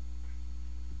Rica.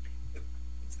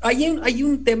 Hay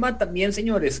un tema también,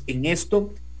 señores, en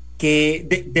esto, que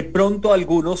de pronto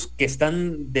algunos que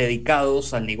están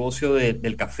dedicados al negocio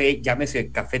del café, llámese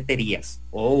cafeterías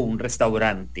o un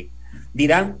restaurante,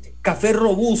 dirán, café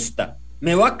robusta,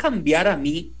 ¿me va a cambiar a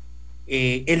mí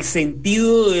el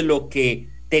sentido de lo que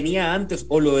tenía antes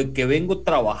o lo de que vengo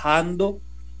trabajando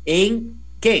en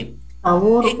qué?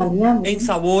 Sabor, en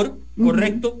sabor,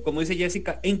 correcto, como dice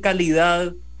Jessica, en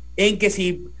calidad, en que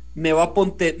si me va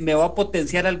a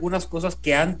potenciar algunas cosas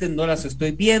que antes no las estoy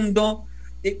viendo.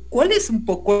 ¿Cuál es un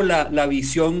poco la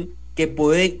visión que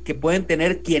pueden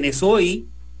tener quienes hoy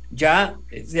ya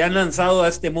se han lanzado a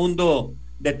este mundo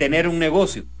de tener un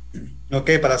negocio? Ok,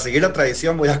 para seguir la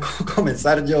tradición voy a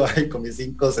comenzar yo ahí con mis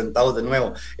 5 centavos de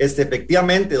nuevo.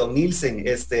 Efectivamente, don Nielsen,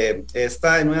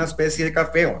 esta nueva especie de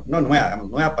café, o no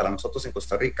nueva para nosotros en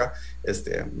Costa Rica,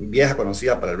 vieja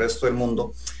conocida para el resto del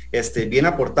mundo, viene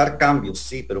a aportar cambios,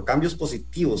 sí, pero cambios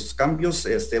positivos, cambios,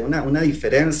 una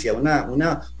diferencia,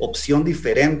 una opción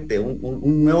diferente,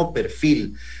 un nuevo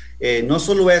perfil. No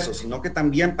solo eso, sino que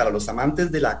también para los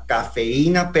amantes de la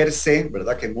cafeína per se,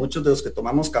 ¿verdad? Que muchos de los que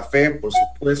tomamos café, por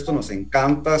supuesto, nos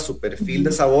encanta su perfil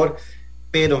de sabor,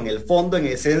 pero en el fondo, en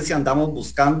esencia, andamos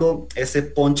buscando ese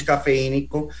punch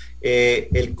cafeínico.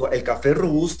 El café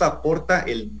robusta aporta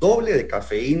el doble de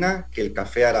cafeína que el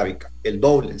café arábica, el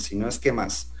doble, si no es que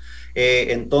más.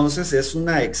 Entonces es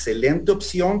una excelente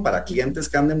opción para clientes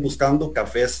que anden buscando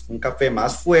un café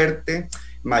más fuerte,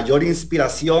 mayor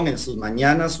inspiración en sus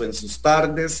mañanas o en sus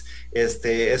tardes.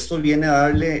 Esto viene a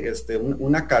darle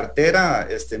una cartera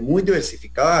muy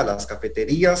diversificada a las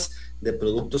cafeterías, de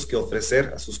productos que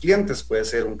ofrecer a sus clientes. Puede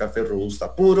ser un café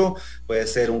robusta puro, puede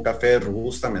ser un café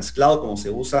robusta mezclado, como se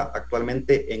usa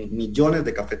actualmente en millones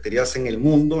de cafeterías en el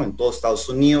mundo, en todo Estados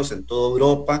Unidos, en toda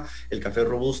Europa. El café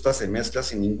robusta se mezcla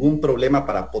sin ningún problema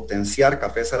para potenciar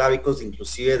cafés arábicos,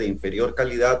 inclusive de inferior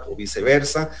calidad o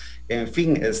viceversa. En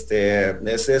fin,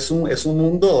 es un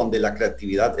mundo donde la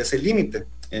creatividad es el límite.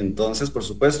 Entonces, por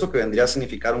supuesto que vendría a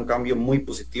significar un cambio muy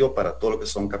positivo para todo lo que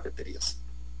son cafeterías.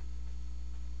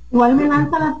 Igual me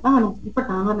lanza las... no,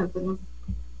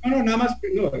 nada más,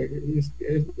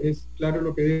 es claro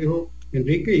lo que dijo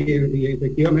Enrique y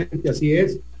efectivamente así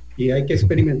es, y hay que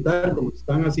experimentar como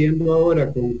están haciendo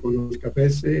ahora con los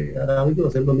cafés arábicos,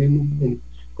 hacer lo mismo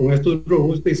con estos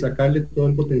robustos y sacarle todo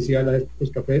el potencial a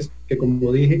estos cafés, que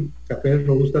como dije, cafés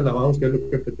robustos lavados, que es lo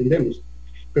que pretendemos.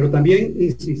 Pero también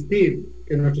insistir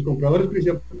que nuestros compradores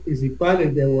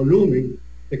principales de volumen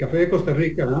de café de Costa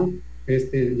Rica, ¿no?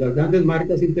 Las grandes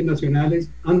marcas internacionales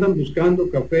andan buscando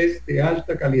cafés de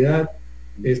alta calidad,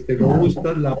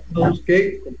 robustas, lavados,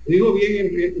 que, como digo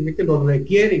bien, que los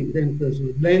requieren dentro de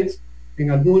sus blends,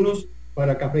 en algunos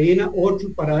para cafeína,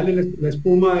 otros para darle la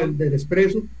espuma del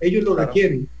espresso. Ellos lo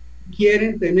requieren.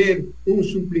 Quieren tener un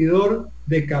suplidor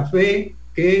de café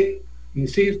que,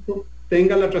 insisto,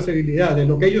 tenga la trazabilidad de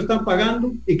lo que ellos están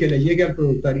pagando y que le llegue al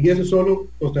productor. Y eso solo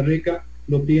Costa Rica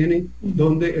lo tiene,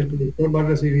 donde el productor va a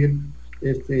recibir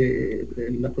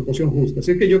la proporción justa.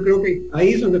 Así que yo creo que ahí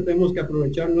es donde tenemos que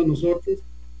aprovecharnos nosotros,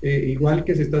 igual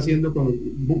que se está haciendo con los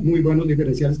muy buenos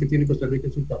diferenciales que tiene Costa Rica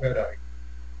en su café arábico.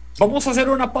 Vamos a hacer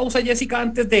una pausa, Jessica,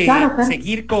 antes de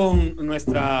seguir con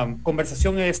nuestra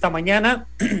conversación esta mañana.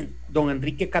 Don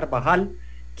Enrique Carvajal,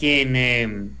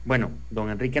 quien, don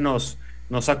Enrique nos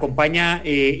acompaña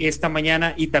esta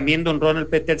mañana, y también don Ronald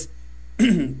Peters,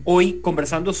 hoy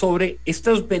conversando sobre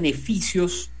estos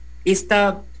beneficios,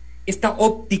 esta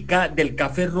óptica del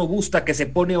café robusta que se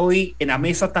pone hoy en la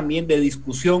mesa también de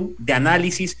discusión, de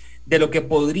análisis, de lo que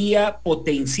podría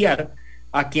potenciar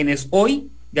a quienes hoy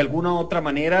de alguna u otra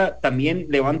manera también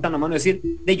levantan la mano y decir,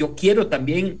 yo quiero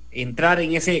también entrar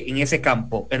en ese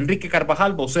campo. Enrique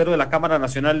Carvajal, vocero de la Cámara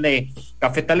Nacional de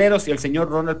Cafetaleros, y el señor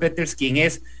Ronald Peters, quien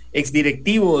es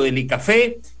exdirectivo del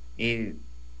ICAFE,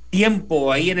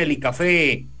 tiempo ahí en el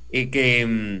ICAFE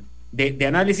de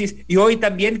análisis, y hoy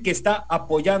también que está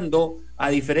apoyando a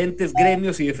diferentes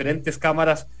gremios y diferentes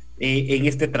cámaras en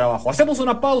este trabajo. Hacemos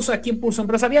una pausa aquí en Pulso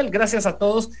Empresarial. Gracias a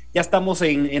todos. Ya estamos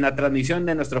en la transmisión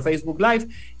de nuestro Facebook Live.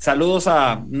 Saludos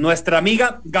a nuestra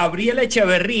amiga Gabriela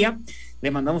Echeverría. Le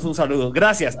mandamos un saludo.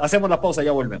 Gracias. Hacemos la pausa,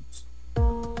 ya volvemos.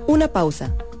 Una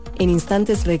pausa. En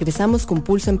instantes regresamos con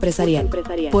Pulso Empresarial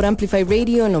por Amplify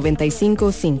Radio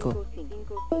 95.5.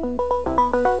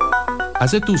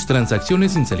 Hace tus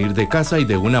transacciones sin salir de casa y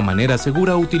de una manera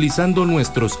segura utilizando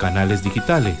nuestros canales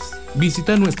digitales.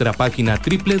 Visita nuestra página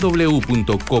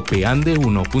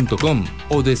www.copeande1.com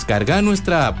o descarga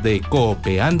nuestra app de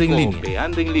Coopeande en línea.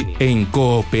 En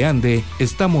Coopeande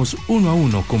estamos uno a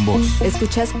uno con vos.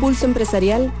 Escuchás Pulso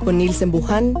Empresarial con Nilsen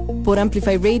Buján por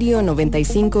Amplify Radio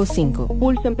 95.5.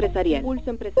 Pulso Empresarial.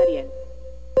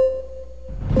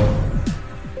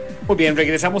 Muy bien,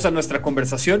 regresamos a nuestra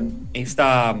conversación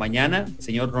esta mañana,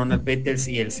 señor Ronald Peters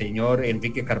y el señor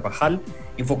Enrique Carvajal,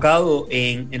 enfocado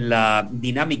en la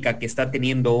dinámica que está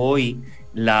teniendo hoy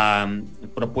la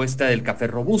propuesta del café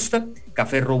robusta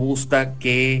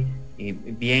que,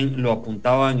 bien lo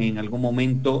apuntaban en algún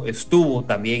momento, estuvo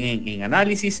también en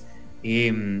análisis,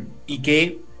 y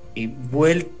que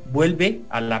vuelve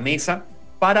a la mesa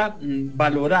para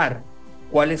valorar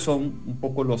cuáles son un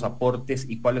poco los aportes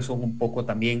y cuáles son un poco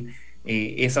también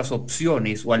esas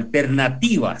opciones o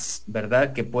alternativas,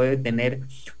 ¿verdad?, que puede tener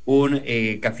un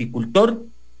caficultor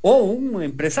o un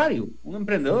empresario, un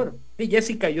emprendedor. Y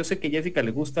Jessica, yo sé que a Jessica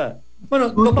le gusta,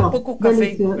 toma poco café,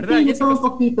 delicioso. ¿verdad? Sí, Jessica, yo tomo un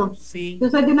poquito. Sí. Yo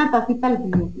soy de una tacita al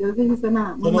día. Yo sé que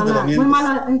suena muy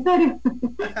mala, en serio.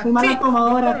 Muy mala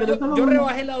tomadora. Bueno, pero yo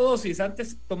rebajé la dosis,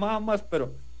 antes tomaba más,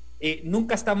 pero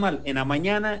nunca está mal en la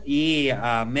mañana y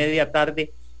a media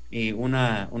tarde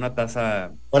una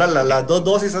taza. Ahora las 2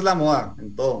 dosis es la moda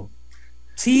en todo.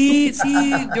 Sí,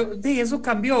 eso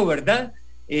cambió, ¿verdad?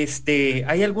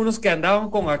 Hay algunos que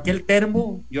andaban con aquel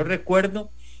termo, yo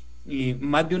recuerdo, y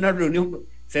más de una reunión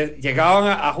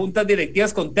llegaban a juntas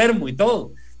directivas con termo y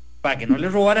todo, para que no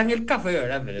les robaran el café,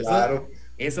 ¿verdad? Pero claro.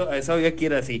 Eso había que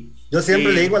ir así. Yo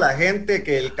siempre le digo a la gente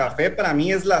que el café para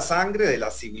mí es la sangre de la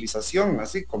civilización,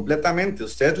 así completamente.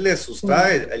 Usted le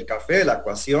sustrae el café de la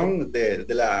ecuación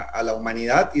a la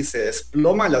humanidad y se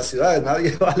desploma en las ciudades.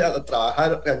 Nadie va a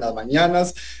trabajar en las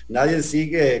mañanas, nadie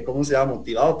sigue,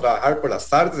 motivado a trabajar por las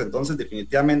tardes. Entonces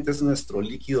definitivamente es nuestro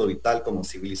líquido vital como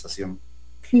civilización.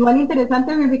 Igual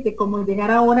interesante, que como llegar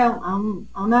ahora a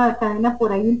una cadena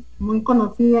por ahí muy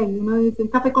conocida y uno dice un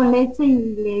café con leche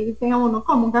y le dicen a uno,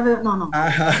 ¿cómo un café? No.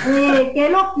 ¿Qué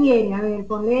lo quiere? A ver,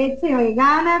 con leche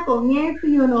vegana, con esto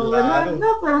y uno, claro. no,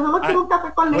 pero solo quiero un café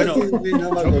con leche.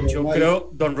 Bueno, yo creo,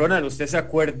 don Ronald, ¿usted se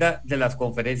acuerda de las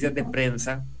conferencias de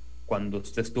prensa cuando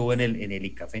usted estuvo en el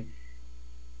iCafé?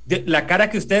 La cara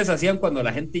que ustedes hacían cuando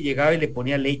la gente llegaba y le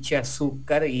ponía leche,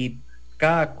 azúcar y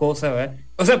cada cosa, ¿verdad?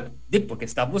 O sea, porque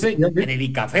estamos en el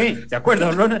iCafé, ¿se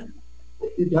acuerdan, Ronald?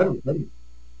 Sí, claro.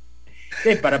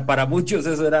 Para muchos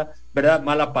eso era, ¿verdad?,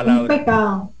 mala palabra. Un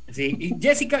pecado. Sí. Y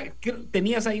Jessica,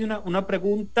 tenías ahí una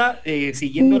pregunta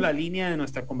siguiendo la línea de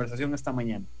nuestra conversación esta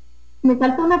mañana. Me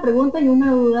salta una pregunta y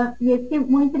una duda, y es que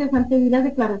muy interesante vi las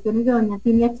declaraciones de doña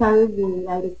Cinia Chávez, de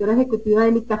la directora ejecutiva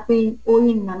del ICAFE, hoy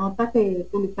en la nota que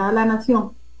publicaba La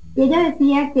Nación. Y ella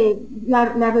decía que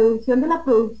la reducción de la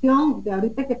producción de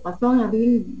ahorita que pasó en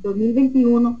abril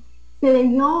 2021 se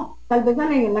debió tal vez a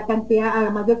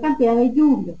la mayor cantidad de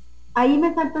lluvias. Ahí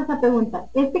me salta esa pregunta.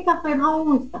 ¿Este café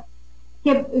robusta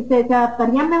que se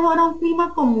adaptaría mejor a un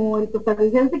clima como el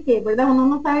costarricense, que verdad uno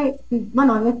no sabe,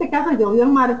 bueno, en este caso llovió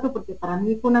en marzo, porque para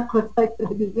mí fue una cosa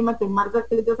extrañísima que en marzo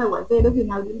aquellos aguaceros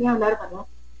sin abril ni hablar, ¿verdad?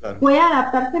 Claro. ¿Puede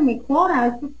adaptarse mejor a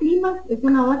estos climas? Es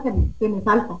una duda que me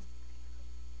salta.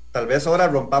 Tal vez ahora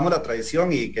rompamos la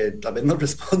tradición y que tal vez nos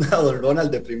responda a don Ronald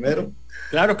de primero.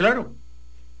 Claro.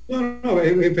 No,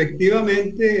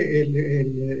 efectivamente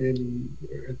el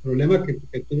problema que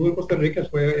tuvo en Costa Rica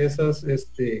fue esas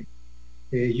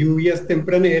lluvias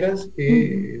tempraneras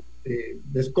que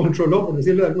descontroló, por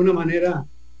decirlo de alguna manera,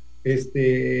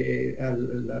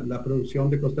 la producción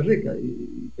de Costa Rica.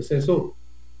 Y pues eso,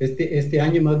 este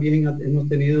año más bien hemos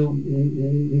tenido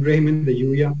un régimen de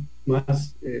lluvia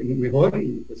más mejor,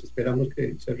 y pues esperamos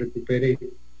que se recupere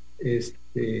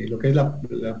lo que es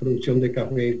la producción de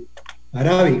café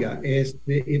arábiga.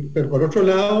 Pero por otro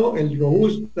lado, el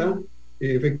robusta,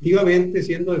 efectivamente,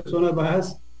 siendo de zonas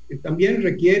bajas, también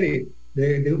requiere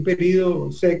de un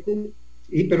periodo seco,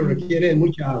 pero requiere de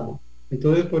mucha agua.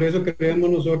 Entonces, por eso creemos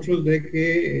nosotros de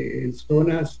que en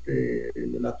zonas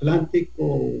del Atlántico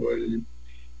o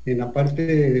en la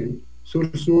parte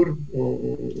sur-sur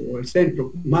o el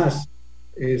centro, más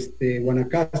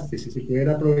Guanacaste, si se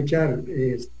pudiera aprovechar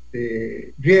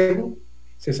riego,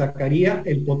 se sacaría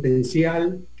el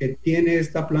potencial que tiene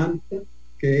esta planta,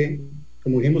 que,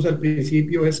 como dijimos al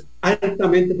principio, es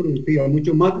altamente productiva,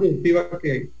 mucho más productiva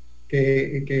que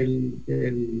el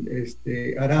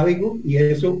arábigo, y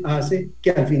eso hace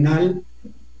que al final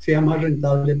sea más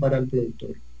rentable para el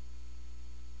productor.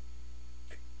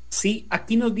 Sí,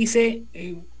 aquí nos dice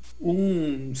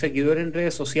un seguidor en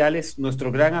redes sociales,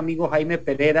 nuestro gran amigo Jaime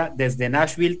Pereira desde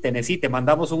Nashville, Tennessee. Te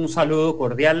mandamos un saludo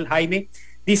cordial, Jaime.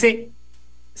 Dice,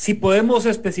 si podemos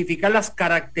especificar las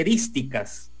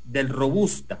características del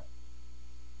robusta.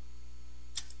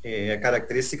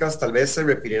 Características tal vez se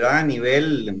referirá a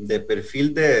nivel de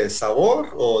perfil de sabor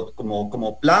o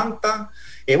como planta.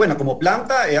 Bueno, como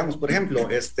planta, digamos, por ejemplo,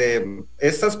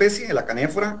 esta especie, la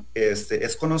canéfora,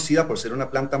 es conocida por ser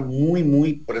una planta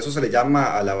muy, por eso se le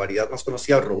llama a la variedad más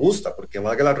conocida robusta, porque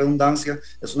valga la redundancia,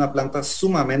 es una planta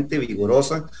sumamente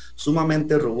vigorosa,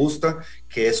 sumamente robusta,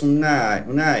 que es un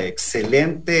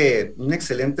excelente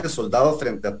soldado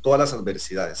frente a todas las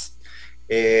adversidades.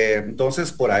 Entonces,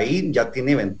 por ahí ya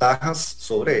tiene ventajas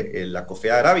sobre la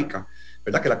cofea arábica,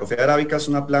 ¿verdad? Que la cofea arábica es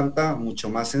una planta mucho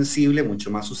más sensible,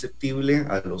 mucho más susceptible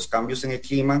a los cambios en el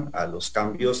clima, a los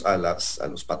cambios, a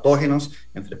los patógenos,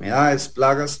 enfermedades,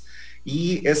 plagas,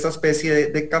 y esta especie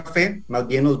de café más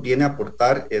bien nos viene a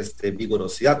aportar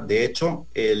vigorosidad. De hecho,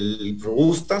 el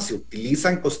robusta se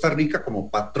utiliza en Costa Rica como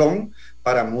patrón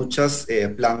para muchas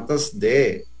plantas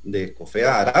de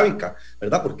cofea arábica,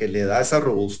 ¿verdad? Porque le da esa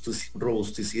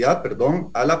robusticidad,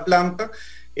 a la planta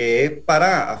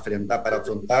para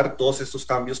afrontar todos estos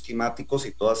cambios climáticos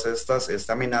y todas estas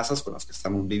amenazas con las que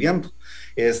estamos viviendo.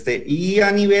 Y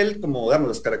a nivel, como digamos,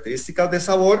 las características de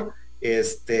sabor,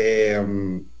 es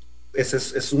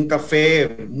un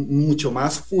café mucho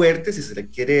más fuerte, si se le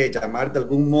quiere llamar de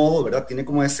algún modo, ¿verdad? Tiene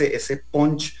como ese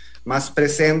punch más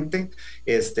presente,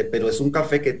 pero es un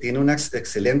café que tiene unas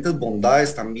excelentes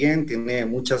bondades también, tiene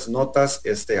muchas notas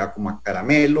como a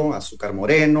caramelo, azúcar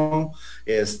moreno,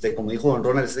 como dijo don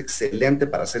Ronald, es excelente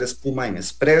para hacer espuma en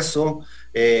espresso,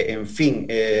 en fin,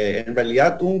 en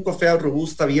realidad un café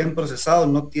robusta bien procesado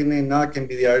no tiene nada que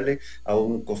envidiarle a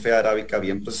un café arábica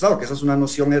bien procesado, que esa es una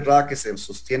noción errada que se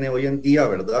sostiene hoy en día,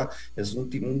 ¿verdad? Es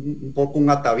un poco un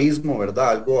atavismo, ¿verdad?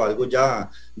 Algo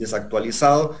ya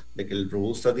desactualizado, de que el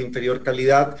robusta es de inferior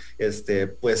calidad,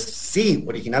 pues sí,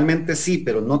 originalmente sí,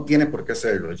 pero no tiene por qué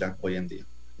serlo ya hoy en día.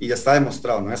 y ya está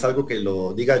demostrado, no es algo que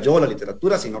lo diga yo, la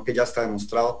literatura, sino que ya está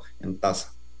demostrado en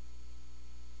taza.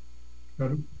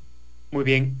 Claro. Muy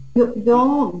bien.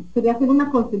 Yo quería hacer una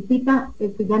consultita,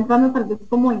 ya entrando tal vez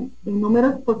como en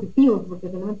números positivos, porque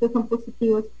realmente son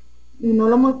positivos, y no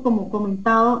lo hemos como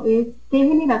comentado, es qué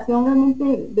generación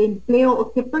realmente de empleo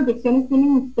o qué proyecciones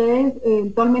tienen ustedes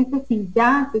eventualmente si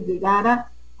ya se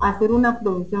llegara a hacer una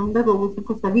producción de robusta en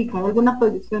Costa Rica. ¿Hay alguna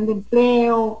proyección de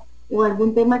empleo o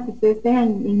algún tema que ustedes tengan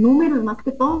en números más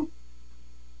que todo?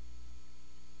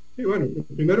 Sí, bueno,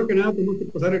 primero que nada tenemos que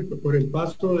pasar por el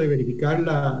paso de verificar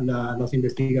las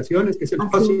investigaciones, que es el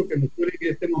paso que nos ocurre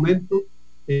en este momento,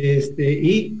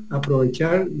 y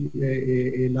aprovechar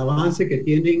el avance que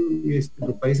tienen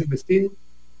los países vecinos,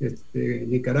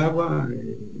 Nicaragua,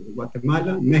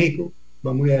 Guatemala, México,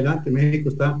 va muy adelante. México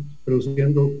está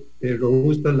produciendo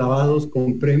robustas lavados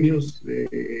con premios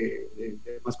de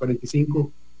más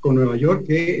 45 con Nueva York,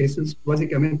 que eso es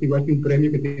básicamente igual que un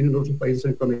premio que tienen otros países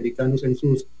centroamericanos en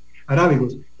sus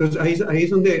arábigos. Entonces ahí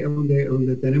es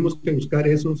donde tenemos que buscar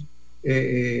esos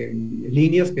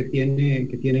líneas que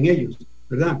tienen ellos,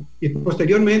 ¿verdad? Y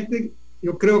posteriormente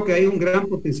yo creo que hay un gran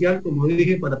potencial, como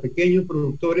dije, para pequeños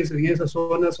productores en esas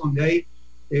zonas donde hay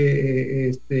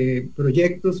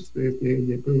proyectos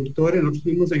de productores. Nosotros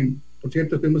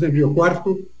estuvimos en Río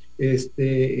Cuarto,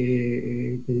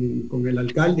 con el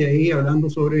alcalde ahí hablando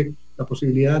sobre la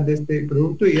posibilidad de este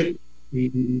producto, y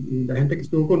la gente que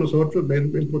estuvo con nosotros, ver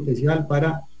el potencial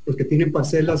para los que tienen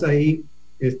parcelas ahí,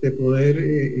 poder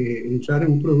entrar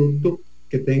en un producto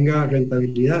que tenga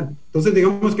rentabilidad. Entonces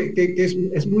digamos que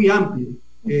es muy amplio,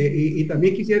 y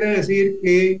también quisiera decir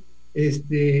que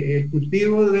el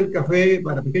cultivo del café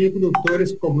para pequeños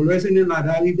productores, como lo es en el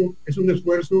arábigo, es un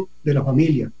esfuerzo de la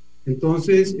familia.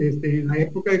 Entonces, en la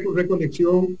época de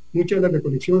recolección, mucha de la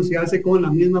recolección se hace con la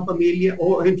misma familia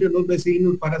o entre los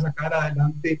vecinos para sacar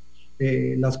adelante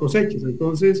las cosechas.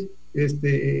 Entonces,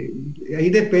 ahí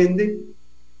depende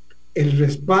el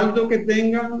respaldo que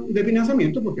tengan de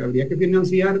financiamiento, porque habría que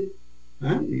financiar,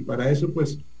 y para eso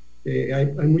pues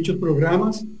hay muchos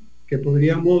programas que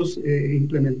podríamos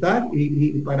implementar,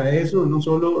 y para eso no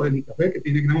solo el ICAFE, que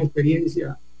tiene gran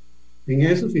experiencia en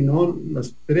eso, sino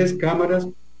las 3 cámaras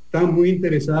están muy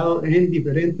interesados en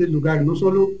diferentes lugares, no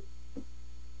solo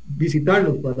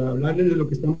visitarlos para hablarles de lo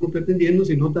que estamos pretendiendo,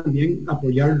 sino también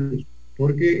apoyarlos,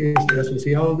 porque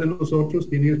asociados de nosotros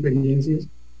tienen experiencias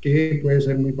que pueden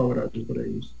ser muy favorables para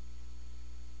ellos.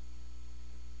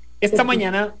 Esta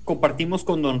mañana compartimos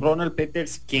con don Ronald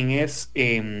Peters, quien es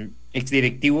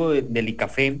exdirectivo del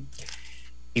ICAFE,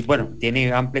 y bueno,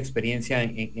 tiene amplia experiencia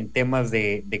en temas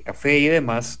de café y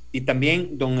demás, y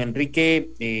también don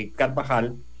Enrique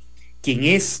Carvajal, quien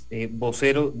es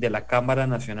vocero de la Cámara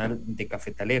Nacional de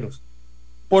Cafetaleros,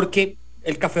 porque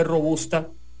el café robusta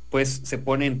pues se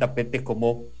pone en tapete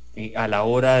como a la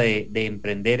hora de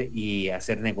emprender y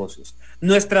hacer negocios.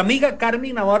 Nuestra amiga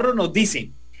Carmen Navarro nos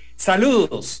dice: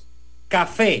 saludos,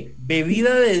 café,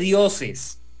 bebida de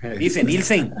dioses. Dice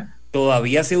Nielsen,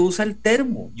 todavía se usa el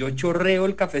termo. Yo chorreo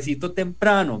el cafecito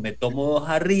temprano, me tomo 2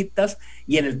 jarritas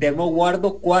y en el termo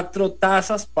guardo 4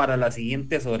 tazas para las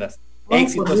siguientes horas.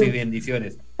 Éxitos y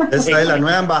bendiciones. Esa es la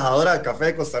nueva embajadora del café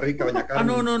de Costa Rica, doña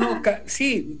Carmen. No,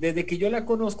 sí, desde que yo la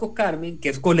conozco, Carmen, que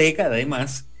es colega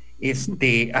además,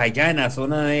 allá en la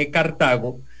zona de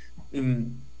Cartago,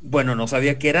 bueno, no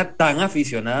sabía que era tan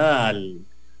aficionada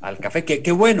al café.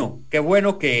 Qué bueno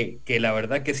que la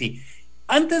verdad que sí.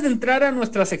 Antes de entrar a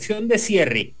nuestra sección de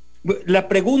cierre, la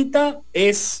pregunta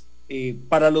es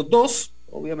para los dos,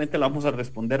 obviamente la vamos a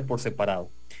responder por separado.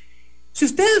 Si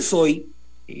ustedes hoy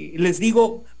les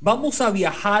digo, vamos a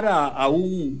viajar a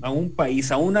un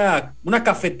país, a una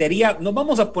cafetería, nos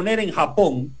vamos a poner en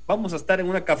Japón, vamos a estar en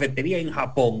una cafetería en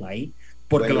Japón ahí,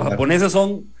 porque los japoneses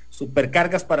son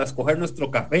supercargas para escoger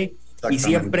nuestro café y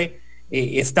siempre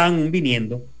están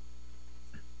viniendo.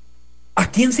 ¿A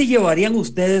quién se llevarían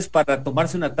ustedes para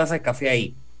tomarse una taza de café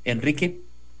ahí, Enrique?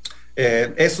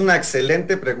 Es una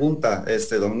excelente pregunta,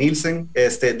 don Nielsen.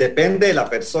 Depende de la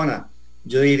persona.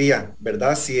 Yo diría,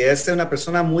 ¿verdad? Si es una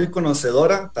persona muy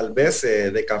conocedora, tal vez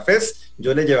de cafés,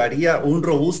 yo le llevaría un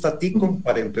robusta tico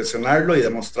para impresionarlo y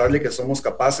demostrarle que somos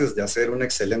capaces de hacer un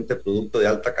excelente producto de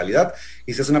alta calidad.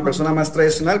 Y si es una persona más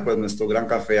tradicional, pues nuestro gran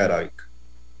café arábica.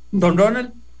 Don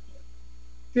Ronald.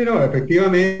 Sí, no,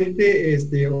 efectivamente,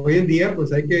 hoy en día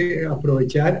pues hay que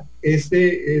aprovechar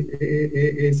ese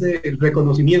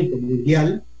reconocimiento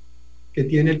mundial que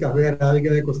tiene el café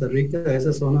arábica de Costa Rica, de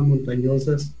esas zonas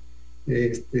montañosas,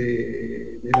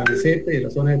 de la meseta, de la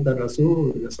zona de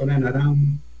Tarrazú, de la zona de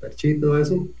Narán, Perchí, todo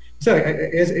eso. O sea,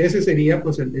 ese sería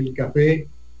pues el café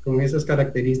con esas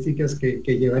características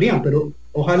que llevarían, pero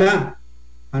ojalá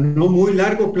a no muy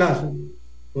largo plazo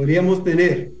podríamos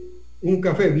tener un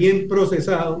café bien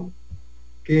procesado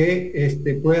que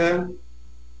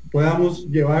podamos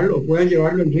llevarlo, o puedan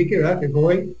llevarlo Enrique, ¿verdad? Que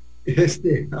joven,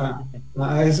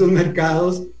 a esos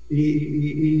mercados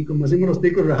y como decimos los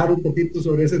ticos, rajar un poquito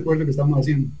sobre ese esfuerzo que estamos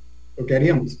haciendo, lo que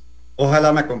haríamos.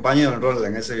 Ojalá me acompañe don Ronald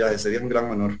en ese viaje, sería un gran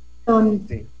honor.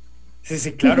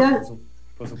 Sí, claro,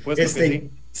 por supuesto que sí.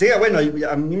 Sí, bueno,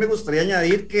 a mí me gustaría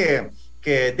añadir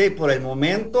que por el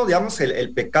momento, digamos,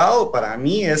 el pecado para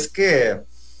mí es que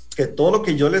todo lo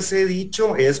que yo les he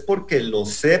dicho es porque lo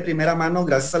sé de primera mano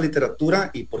gracias a literatura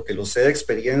y porque lo sé de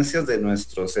experiencias de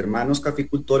nuestros hermanos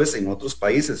caficultores en otros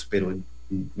países, pero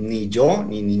ni yo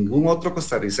ni ningún otro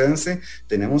costarricense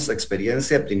tenemos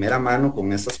experiencia de primera mano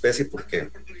con esta especie porque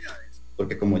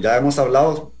como ya hemos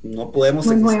hablado, no podemos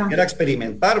ni siquiera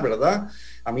experimentar, ¿verdad?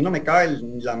 A mí no me cabe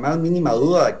la más mínima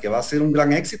duda de que va a ser un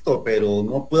gran éxito, pero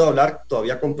no puedo hablar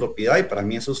todavía con propiedad y para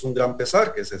mí eso es un gran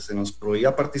pesar, que se nos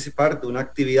prohibía participar de una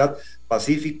actividad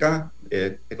pacífica,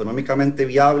 económicamente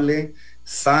viable,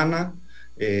 sana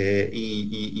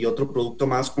y otro producto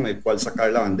más con el cual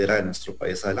sacar la bandera de nuestro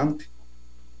país adelante.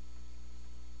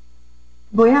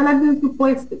 Voy a hablar de un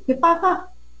supuesto. ¿Qué pasa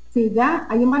si ya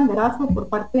hay un banderazo por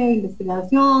parte de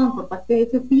investigación, por parte de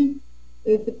SFI?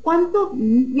 ¿Cuánto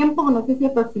tiempo, no sé si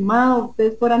aproximado,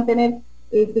 ustedes podrán tener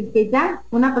que ya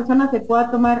una persona se pueda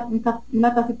tomar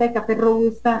una tacita de café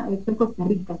robusta hecho en Costa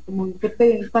Rica?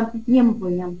 ¿Cuánto tiempo,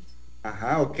 digamos?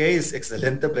 Ajá, ok, es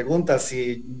excelente pregunta.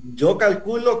 Si yo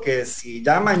calculo que si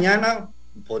ya mañana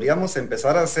podríamos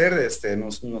empezar a hacer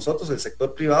nosotros, el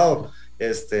sector privado,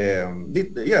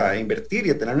 a invertir y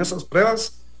a tener nuestras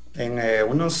pruebas en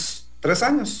unos 3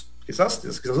 años. Quizás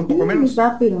un poco menos. Es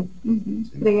rápido.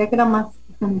 Creía que era más.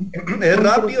 Es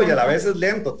rápido y a la vez es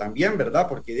lento también, ¿verdad?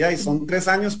 Porque de ahí son 3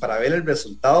 años para ver el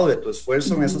resultado de tu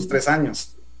esfuerzo en esos 3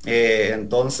 años.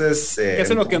 Entonces...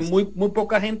 eso es lo que muy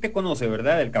poca gente conoce,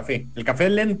 ¿verdad? Del café. El café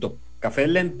es lento.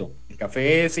 El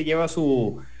café se lleva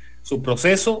su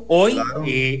proceso. Hoy claro.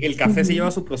 El café se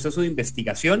lleva su proceso de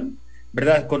investigación,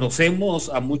 ¿verdad? Conocemos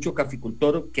a mucho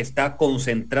caficultor que está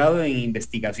concentrado en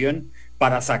investigación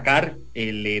para sacar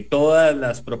todas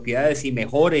las propiedades y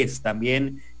mejores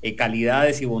también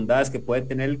calidades y bondades que puede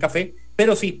tener el café,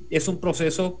 pero sí, es un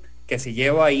proceso que se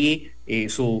lleva ahí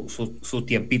su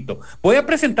tiempito. Voy a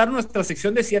presentar nuestra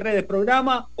sección de cierre de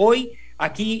programa hoy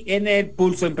aquí en el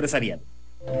Pulso Empresarial.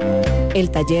 El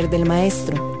taller del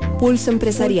maestro, Pulso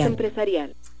Empresarial.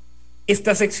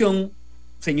 Esta sección,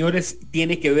 señores,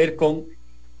 tiene que ver con...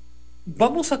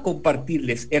 Vamos a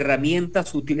compartirles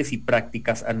herramientas útiles y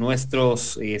prácticas a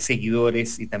nuestros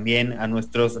seguidores y también a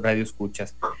nuestros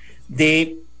radioescuchas.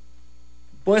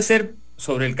 Puede ser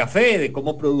sobre el café, de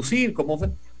cómo producir,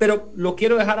 pero lo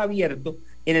quiero dejar abierto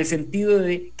en el sentido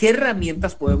de qué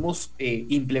herramientas podemos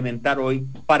implementar hoy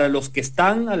para los que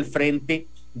están al frente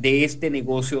de este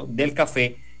negocio del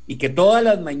café y que todas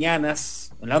las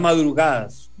mañanas, en las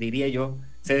madrugadas, diría yo,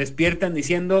 se despiertan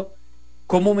diciendo,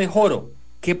 ¿cómo mejoro?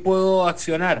 ¿Qué puedo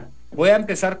accionar? Voy a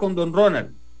empezar con don Ronald.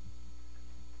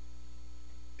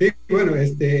 Sí, bueno,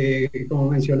 como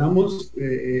mencionamos,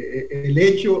 el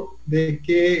hecho de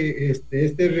que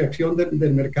esta reacción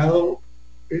del mercado,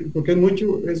 porque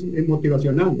es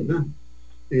motivacional, ¿verdad?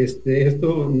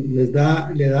 Esto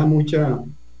le da mucho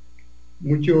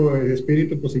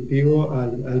espíritu positivo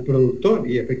al productor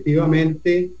y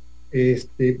efectivamente,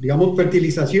 digamos,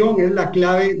 fertilización es la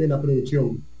clave de la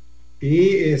producción.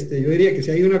 Y yo diría que si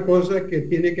hay una cosa que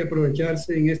tiene que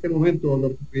aprovecharse en este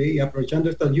momento y aprovechando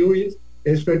estas lluvias,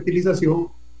 es fertilización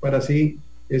para así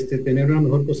tener una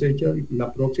mejor cosecha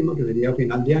la próxima, que sería a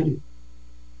final de año.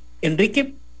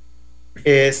 Enrique.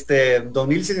 Don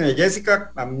Nilsen y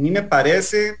Jessica, a mí me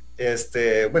parece,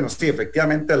 bueno, sí,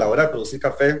 efectivamente a la hora de producir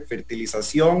café,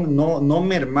 fertilización, no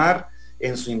mermar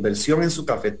en su inversión en su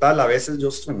cafetal. A veces yo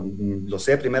lo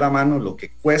sé de primera mano lo que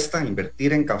cuesta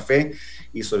invertir en café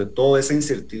y sobre todo esa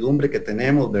incertidumbre que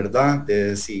tenemos, ¿verdad?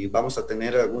 De si vamos a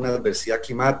tener alguna adversidad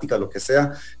climática, lo que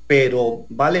sea, pero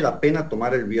vale la pena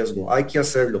tomar el riesgo, hay que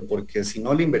hacerlo, porque si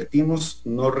no lo invertimos,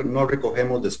 no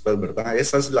recogemos después, ¿verdad?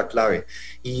 Esa es la clave.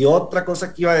 Y otra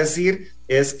cosa que iba a decir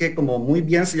es que, como muy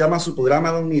bien se llama su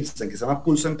programa, don Nilsen, que se llama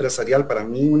Pulso Empresarial, para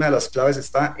mí una de las claves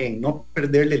está en no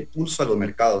perderle el pulso a los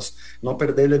mercados, no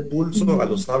perderle el pulso a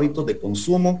los hábitos de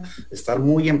consumo, estar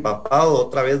muy empapado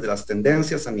otra vez de las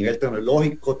tendencias a nivel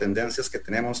tecnológico, tendencias que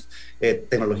tenemos,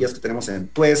 tecnologías que tenemos en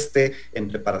tueste, en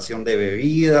preparación de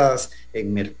bebidas,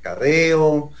 en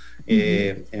mercadeo,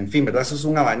 En fin, ¿verdad? Eso es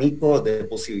un abanico de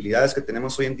posibilidades que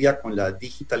tenemos hoy en día con la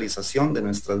digitalización de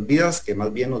nuestras vidas, que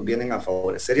más bien nos vienen a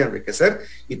favorecer y a enriquecer,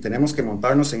 y tenemos que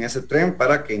montarnos en ese tren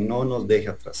para que no nos deje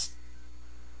atrás.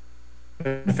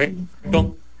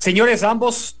 Perfecto. Señores,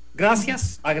 ambos,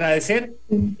 gracias, agradecer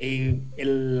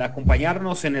el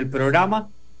acompañarnos en el programa,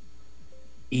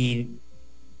 y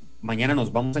mañana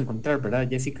nos vamos a encontrar, ¿verdad,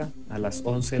 Jessica? A las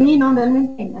 11. Sí, no,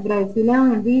 realmente agradecerle a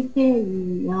don Enrique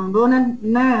y a don Ronald,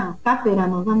 una cátedra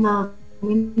nos han dado,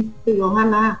 y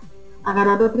ojalá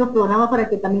agarrar otro programa para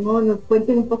que también nos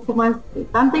cuenten un poco más de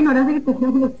tanta ignorancia que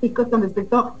tenemos los chicos con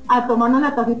respecto a tomarnos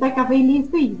la tacita de café y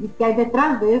listo, y qué hay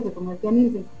detrás de eso, como decía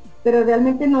Nilsen. Pero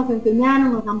realmente nos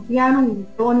enseñaron, nos ampliaron, y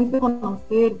qué bonito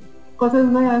conocer cosas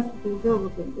nuevas,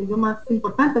 que es lo más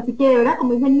importante. Así que de verdad,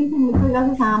 como dice Nilsen, muchas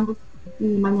gracias a ambos, y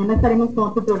mañana estaremos con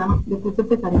otro programa. Después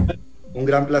empezaremos. Un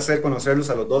gran placer conocerlos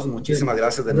a los dos. Muchísimas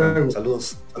gracias de nuevo.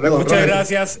 Saludos. Hasta luego. Muchas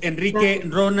gracias, Enrique,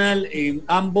 Ronald,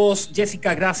 ambos.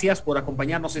 Jessica, gracias por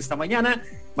acompañarnos esta mañana.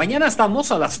 Mañana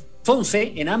estamos a las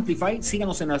 11 en Amplify.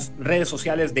 Síganos en las redes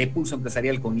sociales de Pulso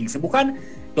Empresarial con Nilsen Buján.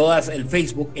 Todas, el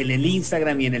Facebook, en el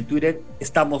Instagram y en el Twitter.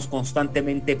 Estamos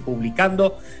constantemente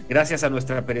publicando. Gracias a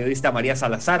nuestra periodista María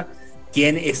Salazar,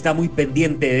 quien está muy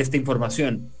pendiente de esta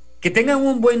información. Que tengan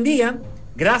un buen día.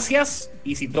 Gracias.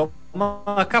 Y si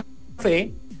toma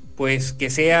café, pues que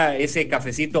sea ese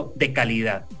cafecito de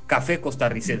calidad, café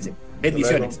costarricense.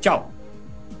 Bendiciones, chao.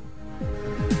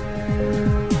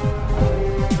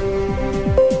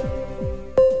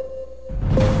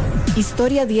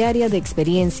 Historia diaria de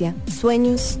experiencia,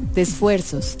 sueños, de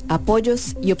esfuerzos,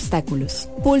 apoyos y obstáculos.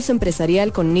 Pulso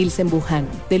Empresarial con Nilsen Buján,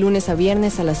 de lunes a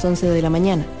viernes a las 11 de la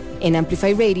mañana, en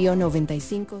Amplify Radio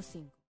 95.5.